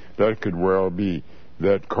could well be.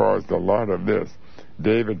 That caused a lot of this.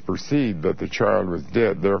 David perceived that the child was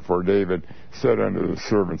dead. Therefore David said unto the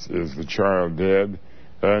servants, Is the child dead?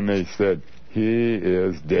 And they said, he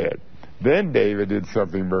is dead. Then David did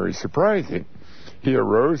something very surprising. He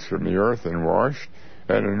arose from the earth and washed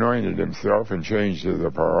and anointed himself and changed his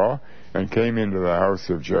apparel and came into the house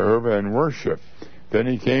of Jehovah and worshiped. Then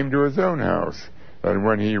he came to his own house, and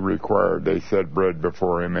when he required, they set bread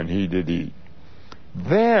before him, and he did eat.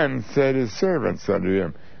 Then said his servants unto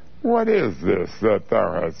him, what is this that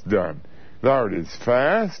thou hast done? Thou didst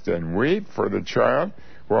fast and weep for the child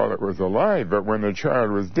while it was alive, but when the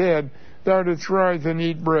child was dead, thou didst rise and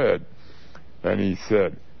eat bread. And he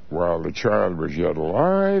said, while the child was yet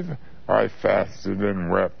alive, I fasted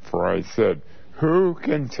and wept, for I said, who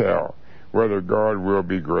can tell whether God will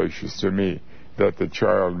be gracious to me, that the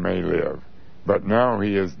child may live? But now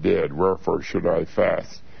he is dead, wherefore should I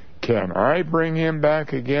fast? Can I bring him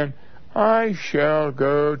back again? I shall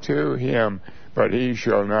go to him, but he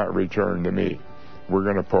shall not return to me. We're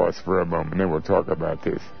going to pause for a moment, and then we'll talk about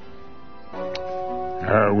this.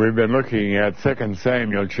 We've been looking at 2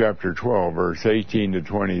 Samuel chapter 12, verse 18 to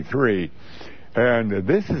 23. And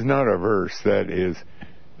this is not a verse that is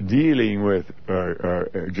dealing with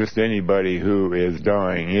just anybody who is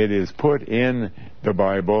dying. It is put in the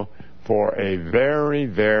Bible for a very,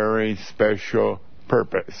 very special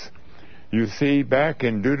purpose. You see, back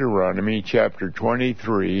in Deuteronomy chapter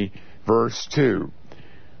 23, verse 2,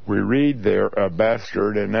 we read there a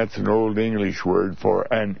bastard, and that's an Old English word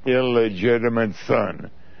for an illegitimate son.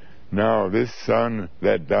 Now, this son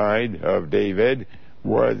that died of David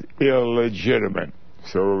was illegitimate,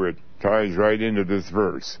 so it ties right into this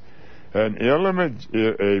verse. A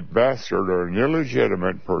bastard or an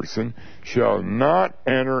illegitimate person shall not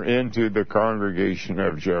enter into the congregation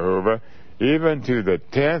of Jehovah. Even to the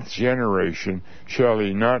 10th generation shall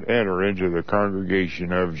he not enter into the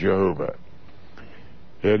congregation of Jehovah.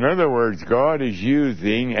 In other words, God is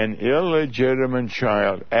using an illegitimate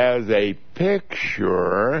child as a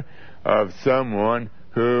picture of someone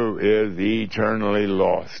who is eternally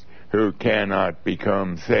lost, who cannot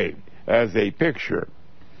become saved, as a picture.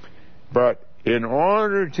 But in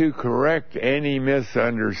order to correct any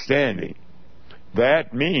misunderstanding,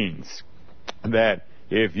 that means that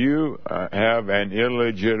if you have an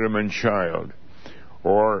illegitimate child,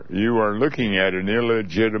 or you are looking at an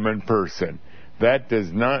illegitimate person, that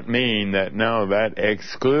does not mean that now that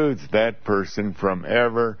excludes that person from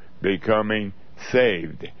ever becoming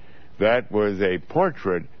saved. That was a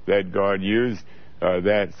portrait that God used,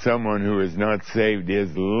 that someone who is not saved is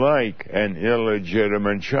like an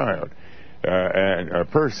illegitimate child, and a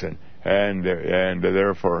person, and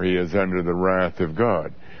therefore he is under the wrath of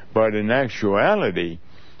God. But in actuality,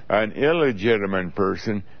 an illegitimate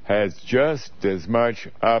person has just as much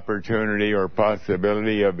opportunity or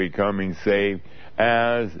possibility of becoming saved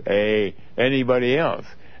as anybody else.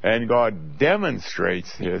 And God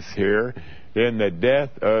demonstrates this here in the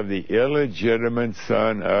death of the illegitimate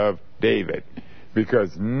son of David.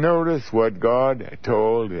 Because notice what God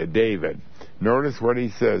told David. Notice what he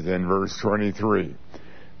says in verse 23.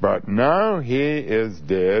 But now he is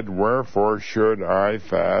dead, wherefore should I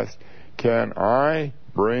fast? Can I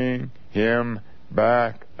bring him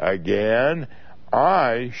back again?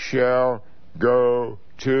 I shall go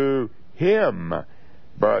to him,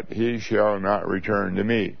 but he shall not return to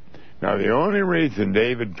me. Now, the only reason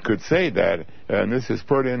David could say that, and this is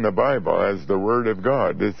put in the Bible as the Word of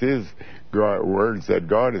God, this is words that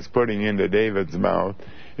God is putting into David's mouth,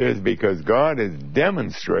 is because God is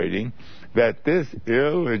demonstrating that this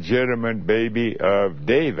illegitimate baby of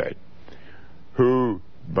David, who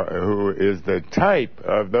is the type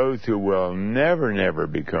of those who will never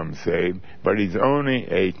become saved, but he's only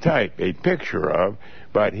a type, a picture of,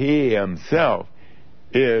 but he himself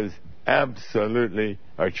is absolutely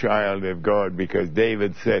a child of God, because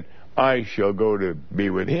David said, I shall go to be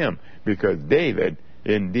with him, because David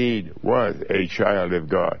indeed was a child of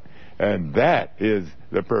God. And that is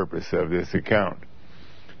the purpose of this account.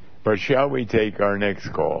 But shall we take our next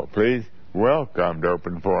call, please? Welcome to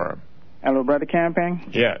Open Forum. Hello, Brother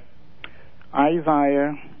Camping. Yeah.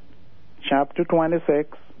 Isaiah chapter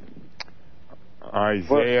 26.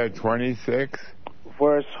 Isaiah 26.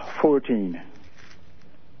 Verse 14.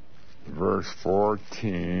 Verse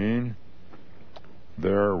 14.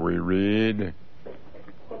 There we read,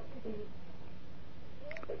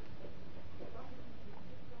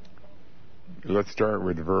 let's start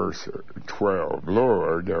with verse 12.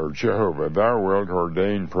 Lord, or Jehovah, thou wilt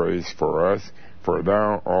ordain praise for us, for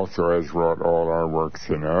thou also hast wrought all our works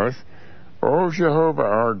in us. O Jehovah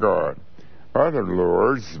our God, other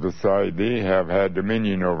lords beside thee have had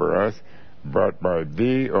dominion over us, but by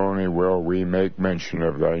thee only will we make mention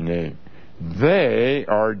of thy name. They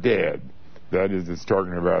are dead. That is, it's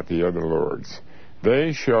talking about the other lords.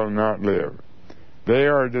 They shall not live. They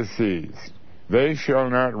are deceased. They shall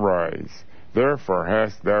not rise. Therefore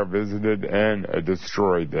hast thou visited and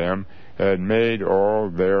destroyed them, and made all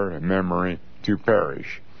their memory to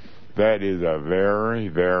perish. That is a very,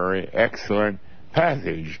 very excellent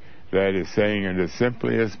passage that is saying it as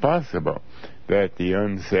simply as possible that the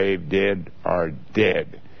unsaved dead are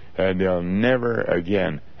dead, and they'll never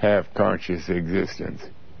again have conscious existence.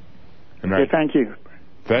 And thank you.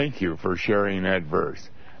 Thank you for sharing that verse.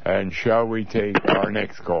 And shall we take our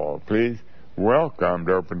next call, please? Welcome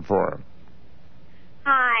to Open Forum.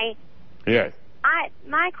 Hi. Yes.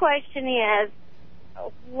 My question is,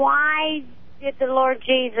 why did the Lord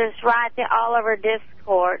Jesus write the Oliver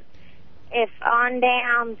Discourse if on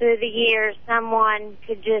down through the years someone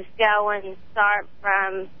could just go and start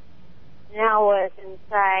from Noah's and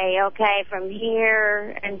say, okay, from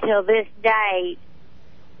here until this date,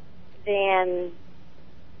 then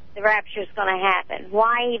the rapture's going to happen?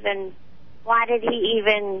 Why did he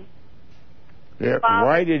even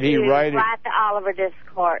why did he write the Oliver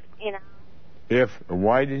Discourse, you know?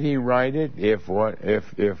 Why did he write it? If what? If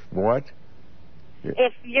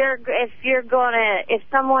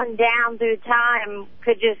someone down through time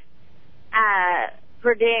could just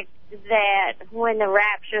predict that when the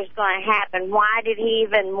rapture is going to happen, why did he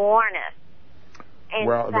even warn us?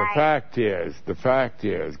 Well, the fact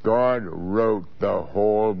is, God wrote the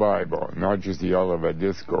whole Bible, not just the Olivet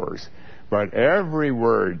Discourse, but every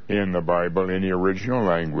word in the Bible in the original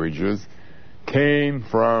languages came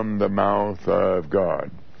from the mouth of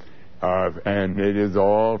God. And it is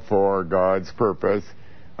all for God's purpose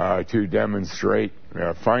to demonstrate,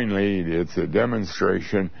 finally, it's a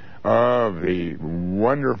demonstration of the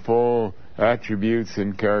wonderful attributes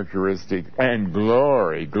and characteristics and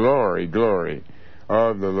glory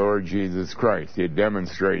of the Lord Jesus Christ. It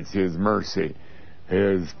demonstrates His mercy,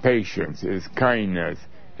 His patience, His kindness,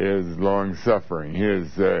 His long-suffering, His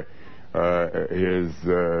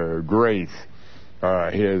grace,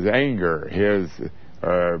 His anger, His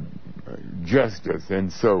justice,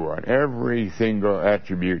 and so on. Every single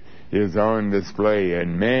attribute is on display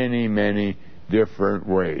in many, many different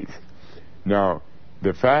ways. Now,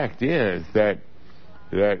 the fact is that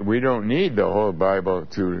we don't need the whole Bible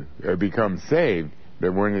to become saved.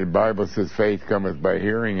 That when the Bible says faith cometh by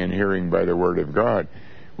hearing, and hearing by the word of God,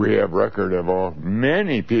 we have record of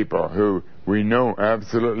many people who we know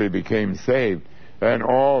absolutely became saved, and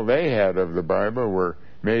all they had of the Bible were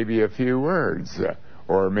maybe a few words,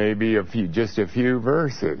 or maybe just a few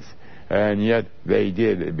verses, and yet they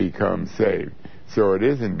did become saved. So it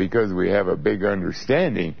isn't because we have a big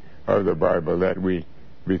understanding of the Bible that we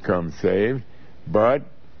become saved, but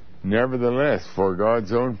nevertheless, for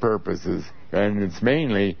God's own purposes, and it's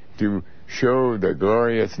mainly to show the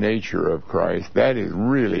glorious nature of Christ. That is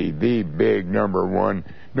really the big number one,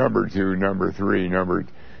 number two, number three, number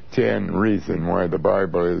 10 reason why the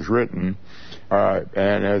Bible is written.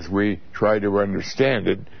 And as we try to understand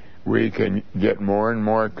it, we can get more and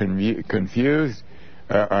more confused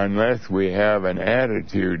unless we have an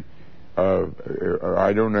attitude of,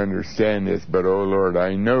 I don't understand this, but oh Lord,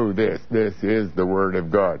 I know this. This is the Word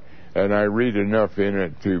of God. And I read enough in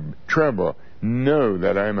it to tremble, know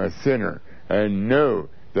that I'm a sinner, and know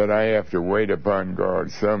that I have to wait upon God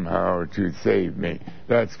somehow to save me.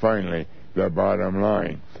 That's finally the bottom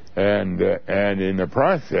line. And in the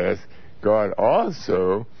process, God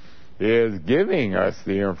also is giving us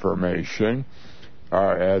the information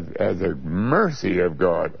as a mercy of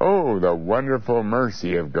God. Oh, the wonderful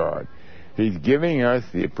mercy of God. He's giving us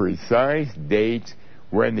the precise date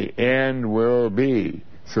when the end will be,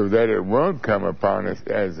 so that it won't come upon us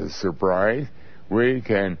as a surprise. We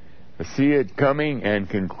can see it coming and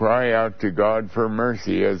can cry out to God for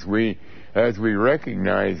mercy as we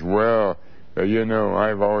recognize, well,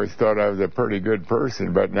 I've always thought I was a pretty good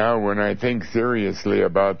person, but now when I think seriously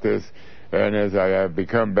about this, and as I have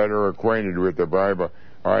become better acquainted with the Bible,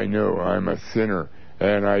 I know I'm a sinner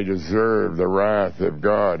and I deserve the wrath of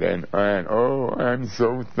God. And I'm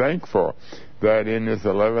so thankful that in this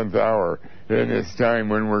 11th hour, in this time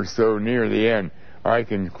when we're so near the end, I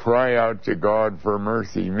can cry out to God for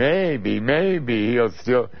mercy. Maybe He'll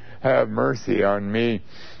still have mercy on me.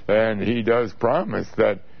 And He does promise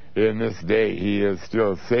that in this day He is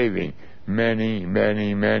still saving many,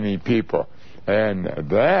 many, many people. And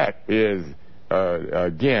that is,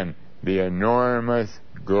 again, the enormous,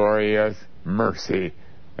 glorious mercy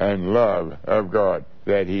and love of God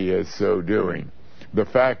that He is so doing. The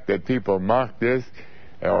fact that people mock this,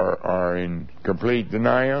 or are in complete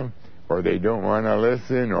denial, or they don't want to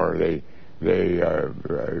listen, or they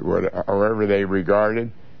however they regard it,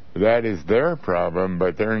 that is their problem,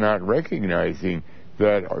 but they're not recognizing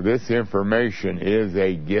that this information is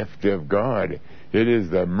a gift of God. It is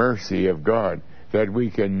the mercy of God that we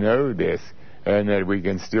can know this and that we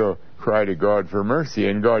can still cry to God for mercy.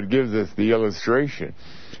 And God gives us the illustration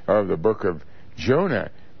of the book of Jonah.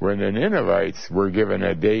 When the Ninevites were given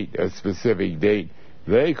a date, a specific date,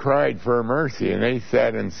 they cried for mercy, and they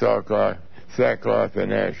sat in sackcloth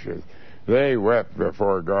and ashes. They wept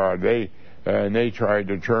before God. They tried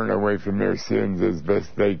to turn away from their sins as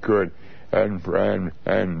best they could,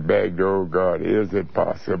 and begged, "Oh God, is it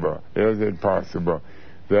possible? Is it possible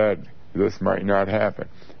that this might not happen?"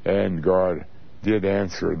 And God did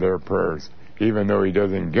answer their prayers, even though He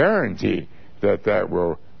doesn't guarantee that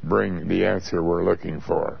will bring the answer we're looking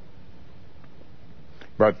for.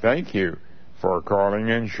 But thank you for calling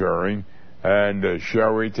and sharing. And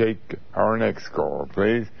shall we take our next call,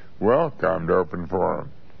 please? Welcome to Open Forum.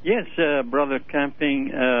 Yes, Brother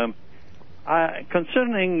Camping.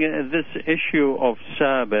 Concerning this issue of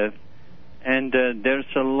Sabbath, and there's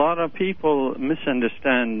a lot of people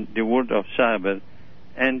misunderstand the word of Sabbath.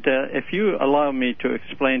 And if you allow me to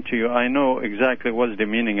explain to you, I know exactly what's the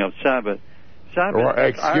meaning of Sabbath. Sabbath. Well,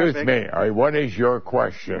 excuse me. What is your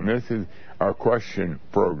question? This is a question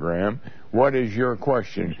program. What is your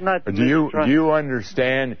question? Do you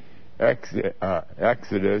understand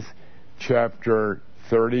Exodus chapter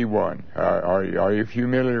 31? Are you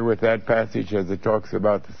familiar with that passage as it talks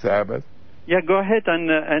about the Sabbath? Yeah, go ahead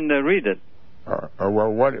and read it.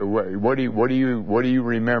 Well, what do you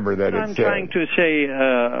remember that it says? I'm trying to say,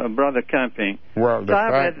 Brother Camping. Well,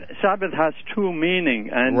 Sabbath has two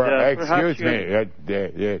meanings, and excuse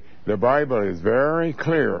me. The Bible is very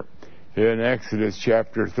clear in Exodus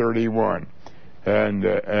chapter 31, and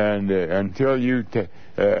until you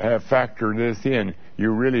have factored this in,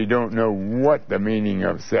 you really don't know what the meaning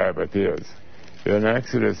of Sabbath is. In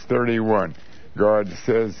Exodus 31, God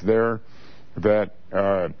says there that.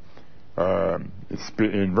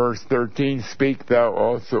 In verse 13, "Speak thou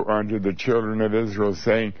also unto the children of Israel,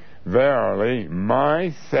 saying, Verily,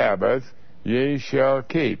 my Sabbath ye shall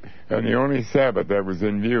keep." And the only Sabbath that was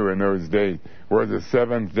in view in those days was the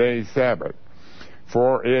seventh-day Sabbath.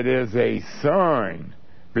 "For it is a sign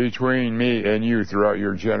between me and you throughout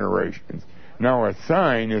your generations." Now, a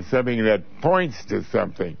sign is something that points to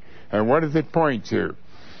something. And what does it point to?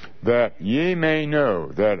 That ye may know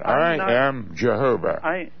that I am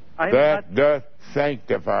Jehovah. That doth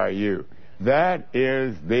sanctify you. That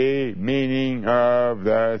is the meaning of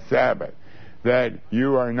the Sabbath. That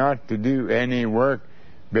you are not to do any work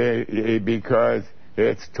because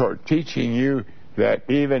it's teaching you that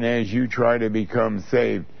even as you try to become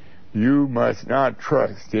saved, you must not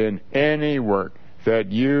trust in any work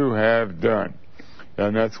that you have done.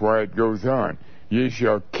 And that's why it goes on. "Ye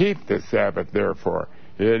shall keep the Sabbath, therefore.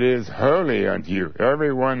 It is holy unto you.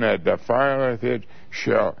 Everyone that defileth it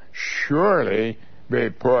shall surely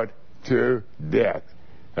be put to death."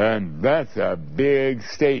 And that's a big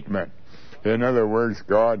statement. In other words,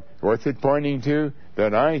 God, what's it pointing to?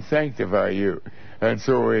 That I sanctify you. And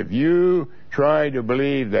so if you try to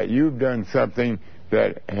believe that you've done something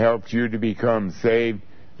that helped you to become saved,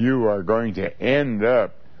 you are going to end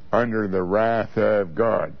up under the wrath of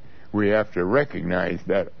God. We have to recognize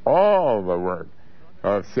that all the work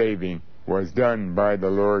of saving was done by the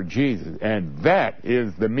Lord Jesus. And that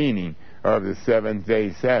is the meaning of the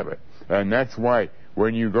seventh-day Sabbath. And that's why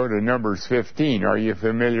when you go to Numbers 15, are you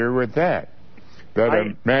familiar with that? That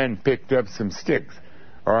a man picked up some sticks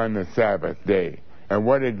on the Sabbath day.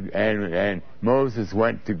 And Moses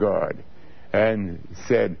went to God and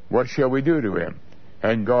said, "What shall we do to him?"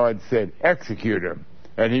 And God said, "Execute him."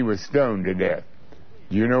 And he was stoned to death.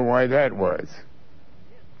 Do you know why that was?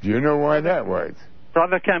 Do you know why that was?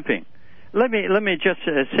 Brother Camping, let me just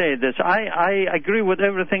say this. I agree with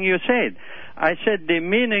everything you said. I said the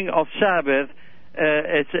meaning of Sabbath,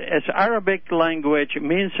 it's Arabic language,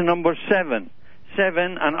 means number 7,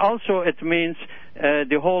 and also it means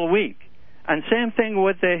the whole week. And same thing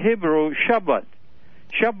with the Hebrew Shabbat.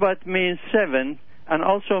 Shabbat means 7, and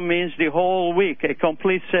also means the whole week, a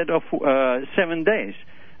complete set of 7 days.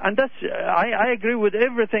 And that's, I agree with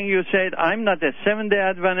everything you said. I'm not a Seventh-day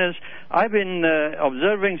Adventist. I've been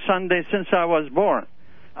observing Sunday since I was born.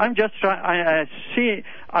 I'm just trying,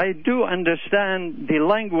 I do understand the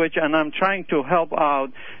language, and I'm trying to help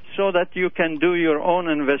out so that you can do your own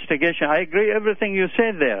investigation. I agree everything you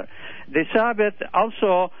said there. The Sabbath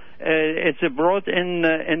also, it's brought in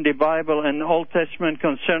the Bible and Old Testament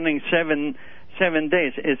concerning 7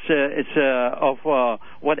 days. It's of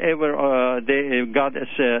whatever God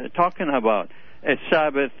is talking about. A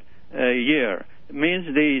Sabbath year means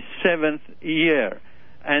the 7th year.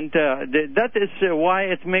 And that is why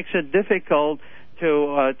it makes it difficult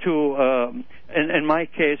in my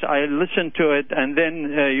case, I listened to it, and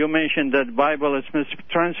then you mentioned that Bible is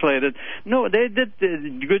mistranslated. No, they did a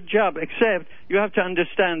good job, except you have to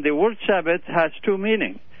understand the word Sabbath has two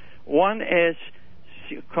meanings. One is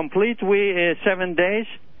complete 7 days,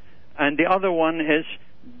 and the other one is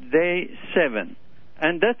day 7.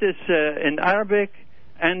 And that is in Arabic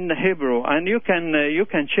and Hebrew. And you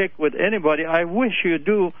can check with anybody. I wish you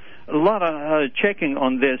do a lot of checking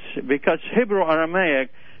on this, because Hebrew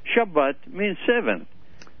Aramaic Shabbat means 7,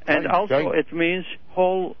 and also it means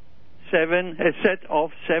whole 7, a set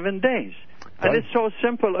of 7 days. And it's so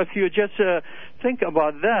simple if you just think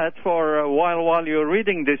about that for a while you're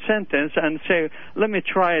reading the sentence and say, let me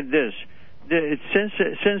try this.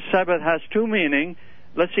 Since Sabbath has two meanings,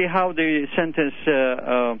 let's see how the sentence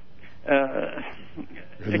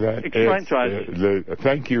explains to us.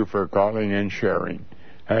 Thank you for calling and sharing.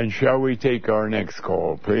 And shall we take our next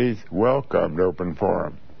call, please? Welcome to Open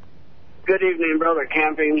Forum. Good evening, Brother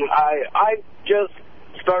Camping. I just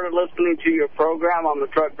started listening to your program. I'm a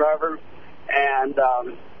truck driver and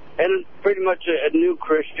pretty much a new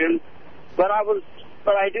Christian. But I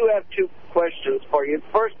do have two questions for you. The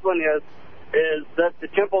first one is that the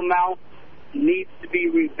Temple Mount needs to be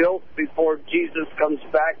rebuilt before Jesus comes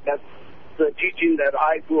back. That's the teaching that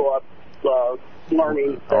I grew up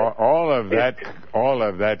learning. All of that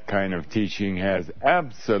kind of teaching has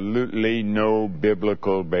absolutely no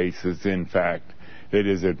biblical basis. In fact, it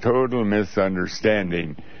is a total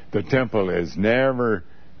misunderstanding. The temple is never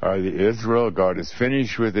Israel. God is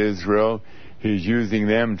finished with Israel. He's using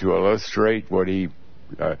them to illustrate what he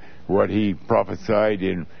prophesied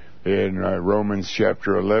in Romans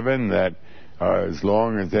chapter 11, that as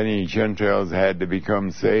long as any Gentiles had to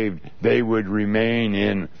become saved, they would remain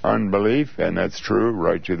in unbelief, and that's true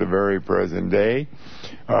right to the very present day.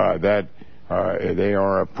 That they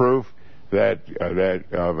are a proof that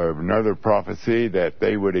of another prophecy that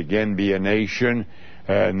they would again be a nation,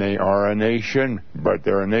 and they are a nation, but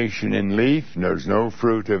they're a nation in leaf. There's no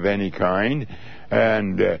fruit of any kind,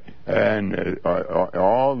 and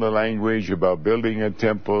all the language about building a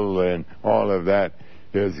temple and all of that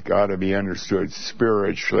has got to be understood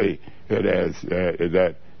spiritually. It has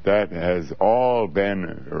that has all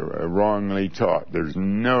been wrongly taught. There's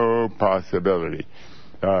no possibility.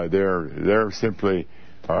 They're simply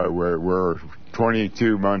we're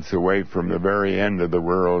 22 months away from the very end of the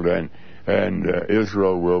world, and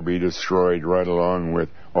Israel will be destroyed right along with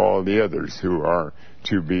all the others who are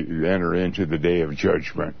to enter into the day of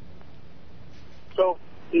judgment. So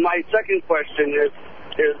my second question is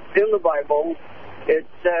in the Bible, it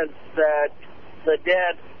says that the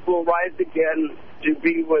dead will rise again to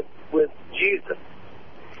be with Jesus.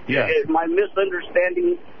 Yes. Am I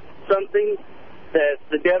misunderstanding something? That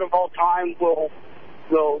the dead of all time will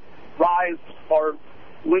rise, or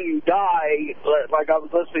when you die, like I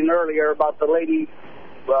was listening earlier about the lady,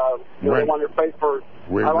 the one that prayed for.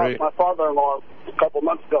 I lost my father-in-law a couple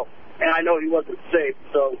months ago, and I know he wasn't saved.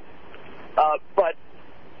 So, but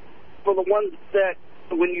for the ones that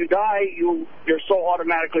when you die, your soul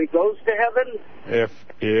automatically goes to heaven.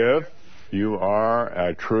 If you are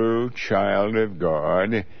a true child of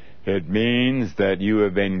God, it means that you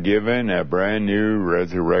have been given a brand new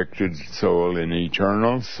resurrected soul, an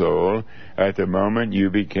eternal soul, at the moment you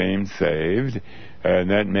became saved.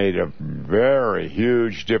 And that made a very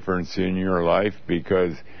huge difference in your life,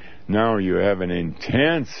 because now you have an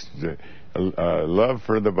intense love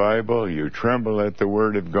for the Bible. You tremble at the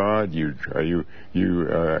Word of God. You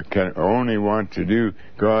can only want to do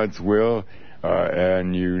God's will,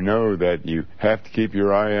 and you know that you have to keep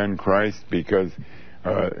your eye on Christ, because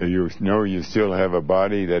you know you still have a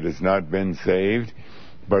body that has not been saved.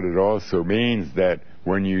 But it also means that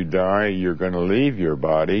when you die, you're going to leave your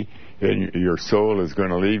body, and your soul is going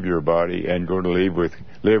to leave your body and go to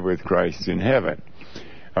live with Christ in heaven.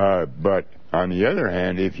 But on the other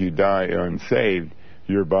hand, if you die unsaved,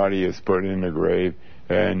 your body is put in the grave,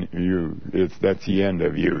 and that's the end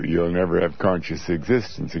of you. You'll never have conscious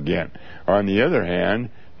existence again. On the other hand,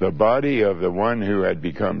 the body of the one who had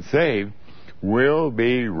become saved will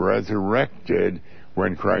be resurrected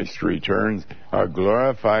when Christ returns, a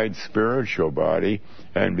glorified spiritual body,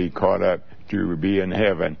 and be caught up to be in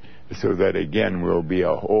heaven, so that again will be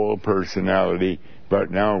a whole personality,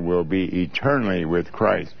 but now will be eternally with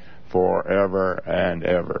Christ forever and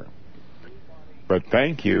ever. But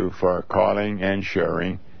thank you for calling and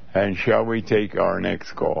sharing. And shall we take our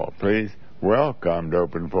next call, please? Welcome to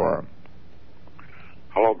Open Forum.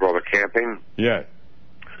 Hello, Brother Camping. Yes.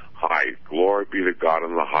 Hi. Glory be to God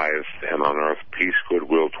in the highest, and on earth peace,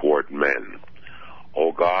 goodwill toward men.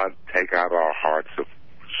 O God, take out our hearts of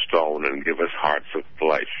stone and give us hearts of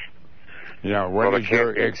flesh. Yeah, what is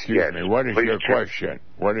your question?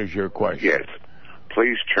 What is your question? Yes.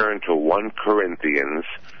 Please turn to 1 Corinthians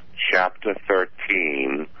chapter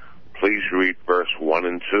 13. Please read verse 1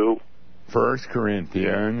 and 2. 1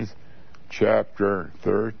 Corinthians chapter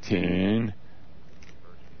 13,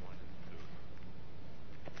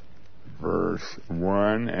 verse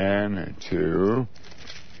 1 and 2.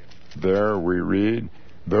 There we read,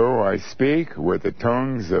 though I speak with the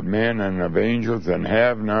tongues of men and of angels and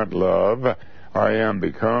have not love, I am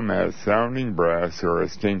become as sounding brass or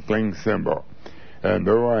as tinkling cymbal. And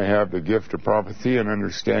though I have the gift of prophecy and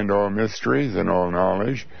understand all mysteries and all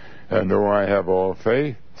knowledge, and though I have all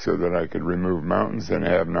faith so that I could remove mountains and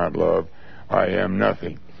have not love, I am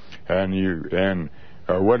nothing. And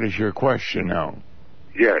what is your question now?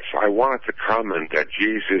 Yes, I wanted to comment that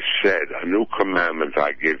Jesus said, a new commandment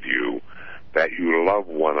I give you, that you love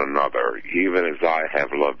one another, even as I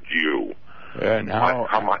have loved you. And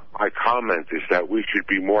my comment is that we should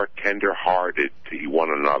be more tender-hearted to one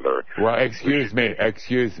another. Well, excuse me.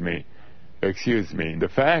 The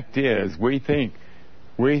fact is, we think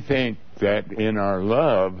that in our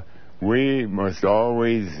love, we must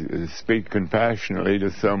always speak compassionately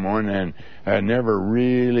to someone and never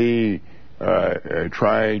really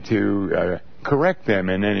try to correct them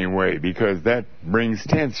in any way, because that brings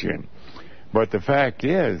tension. But the fact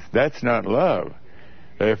is, that's not love.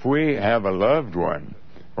 If we have a loved one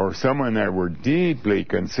or someone that we're deeply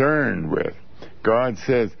concerned with, God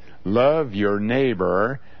says, love your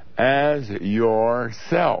neighbor as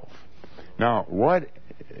yourself. Now,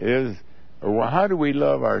 how do we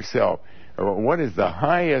love ourselves? What is the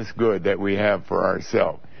highest good that we have for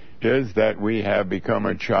ourselves? Is that we have become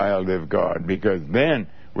a child of God, because then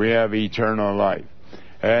we have eternal life.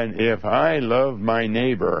 And if I love my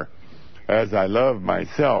neighbor as I love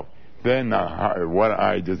myself, then what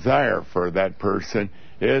I desire for that person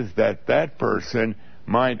is that that person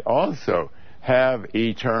might also have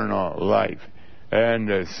eternal life.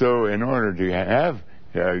 And so in order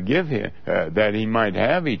to give him that he might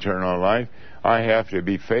have eternal life, I have to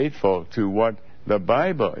be faithful to what the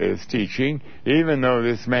Bible is teaching, even though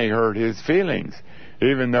this may hurt his feelings,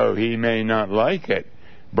 even though he may not like it.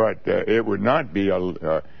 But it would not be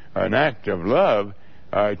an act of love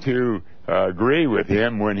to agree with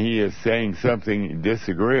him when he is saying something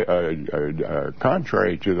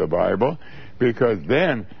contrary to the Bible, because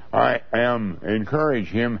then I am encourage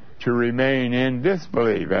him to remain in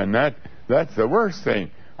disbelief, and that's the worst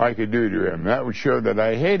thing I could do to him. That would show that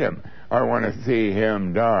I hate him. I want to see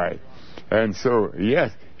him die. And so,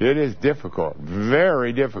 yes, it is difficult,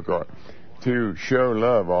 very difficult, to show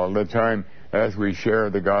love all the time as we share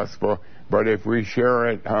the gospel. But if we share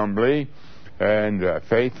it humbly and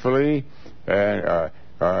faithfully, and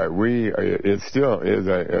it still is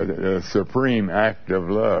a supreme act of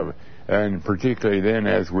love, and particularly then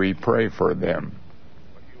as we pray for them.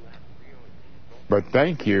 But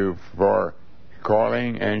thank you for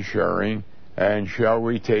calling and sharing. And shall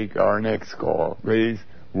we take our next call, please?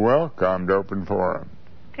 Welcome to Open Forum.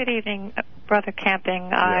 Good evening, Brother Camping.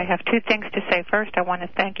 Yeah. I have two things to say. First, I want to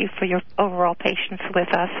thank you for your overall patience with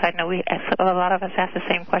us. I know a lot of us ask the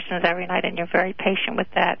same questions every night, and you're very patient with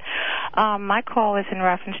that. My call is in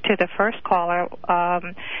reference to the first caller,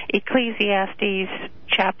 Ecclesiastes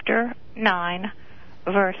chapter 9,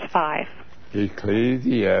 verse 5.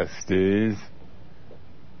 Ecclesiastes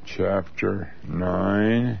chapter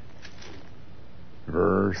 9,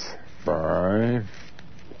 verse 5.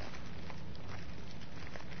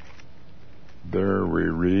 There we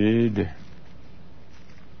read,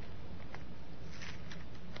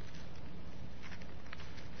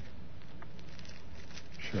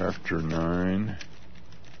 chapter 9,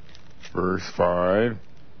 verse 5.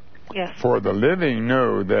 Yes. For the living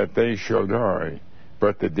know that they shall die,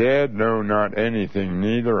 but the dead know not anything,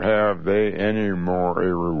 neither have they any more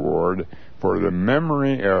a reward, for the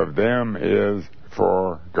memory of them is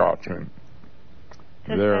forgotten.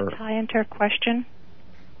 Does that tie into her question?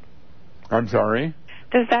 I'm sorry?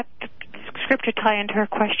 Does that scripture tie into her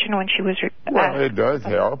question when she was Well, it does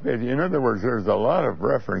help. In other words, there's a lot of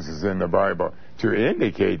references in the Bible to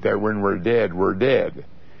indicate that when we're dead, we're dead.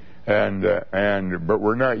 But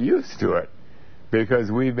we're not used to it, because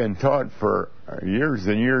we've been taught for years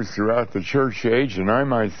and years throughout the church age, and I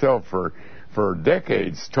myself for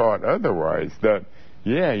decades taught otherwise, that,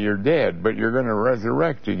 yeah, you're dead, but you're going to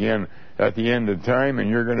resurrect again at the end of time, and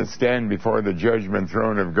you're going to stand before the judgment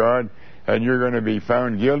throne of God, and you're going to be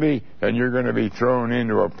found guilty, and you're going to be thrown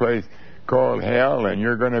into a place called hell, and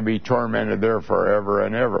you're going to be tormented there forever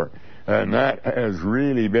and ever. And that has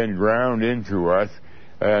really been ground into us.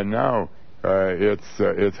 And now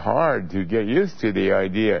it's hard to get used to the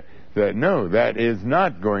idea that, no, that is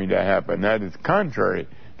not going to happen. That is contrary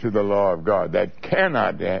to the law of God. That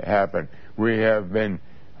cannot happen. We have been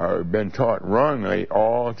taught wrongly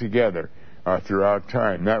altogether throughout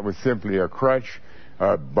time. That was simply a crutch,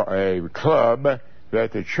 a club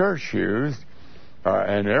that the church used,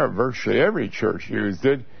 and virtually every church used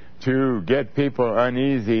it, to get people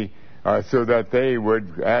uneasy so that they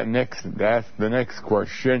would ask the next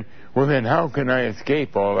question, well, then how can I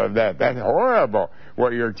escape all of that? That's horrible,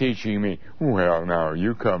 what you're teaching me. Well, now,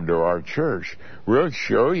 you come to our church. We'll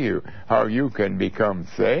show you how you can become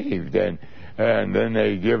saved. And then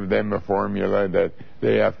they give them a formula that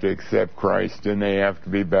they have to accept Christ and they have to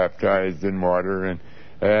be baptized in water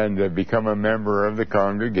and become a member of the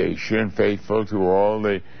congregation, faithful to all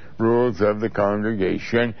the rules of the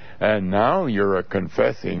congregation. And now you're a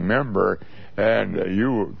confessing member and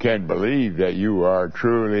you can believe that you are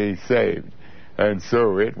truly saved. And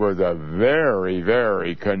so it was a very,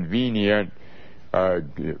 very convenient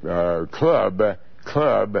club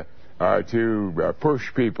to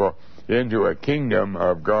push people into a kingdom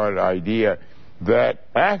of God idea that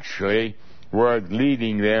actually was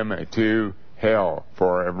leading them to hell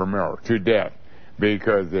forevermore, to death,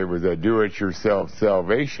 because it was a do-it-yourself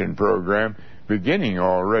salvation program beginning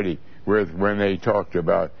already with when they talked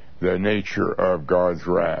about the nature of God's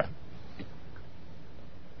wrath.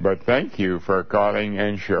 But thank you for calling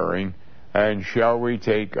and sharing. And shall we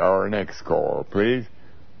take our next call, please?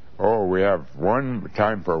 Oh, we have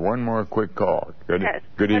time for one more quick call. Good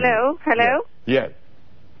evening. Hello? Yes.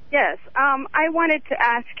 Yes. I wanted to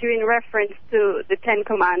ask you in reference to the Ten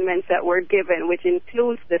Commandments that were given, which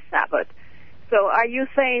includes the Sabbath. So are you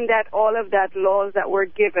saying that all of that laws that were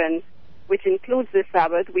given, which includes the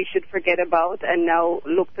Sabbath, we should forget about and now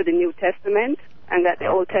look to the New Testament, and that the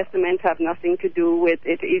Old Testament have nothing to do with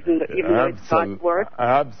it, even though it's God's word?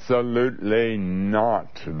 Absolutely not.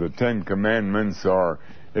 The Ten Commandments are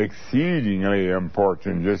exceedingly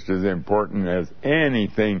important, just as important as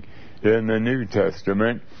anything in the New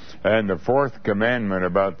Testament. And the fourth commandment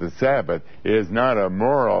about the Sabbath is not a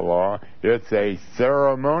moral law, it's a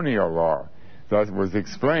ceremonial law. That was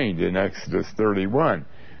explained in Exodus 31.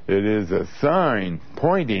 It is a sign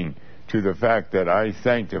pointing to the fact that I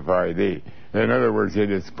sanctify thee. In other words,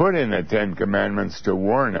 it is put in the Ten Commandments to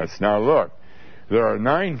warn us. Now look, there are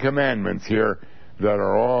 9 commandments here that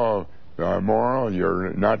are all moral.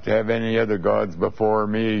 You're not to have any other gods before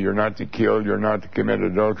me. You're not to kill. You're not to commit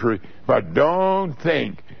adultery. But don't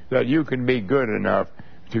think that you can be good enough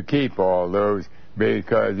to keep all those,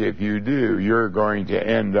 because if you do, you're going to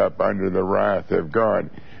end up under the wrath of God.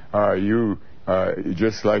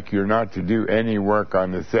 Just like you're not to do any work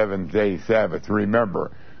on the seventh-day Sabbath.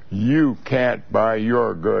 Remember, you can't, by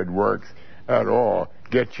your good works at all,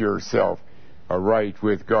 get yourself right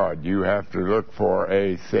with God. You have to look for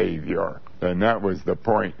a Savior. And that was the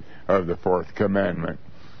point of the fourth commandment.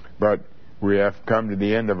 But we have come to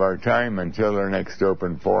the end of our time until our next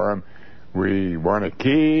open forum. We want to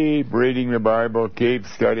keep reading the Bible, keep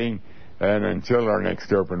studying, and until our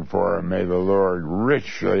next open forum, may the Lord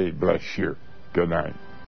richly bless you. Good night.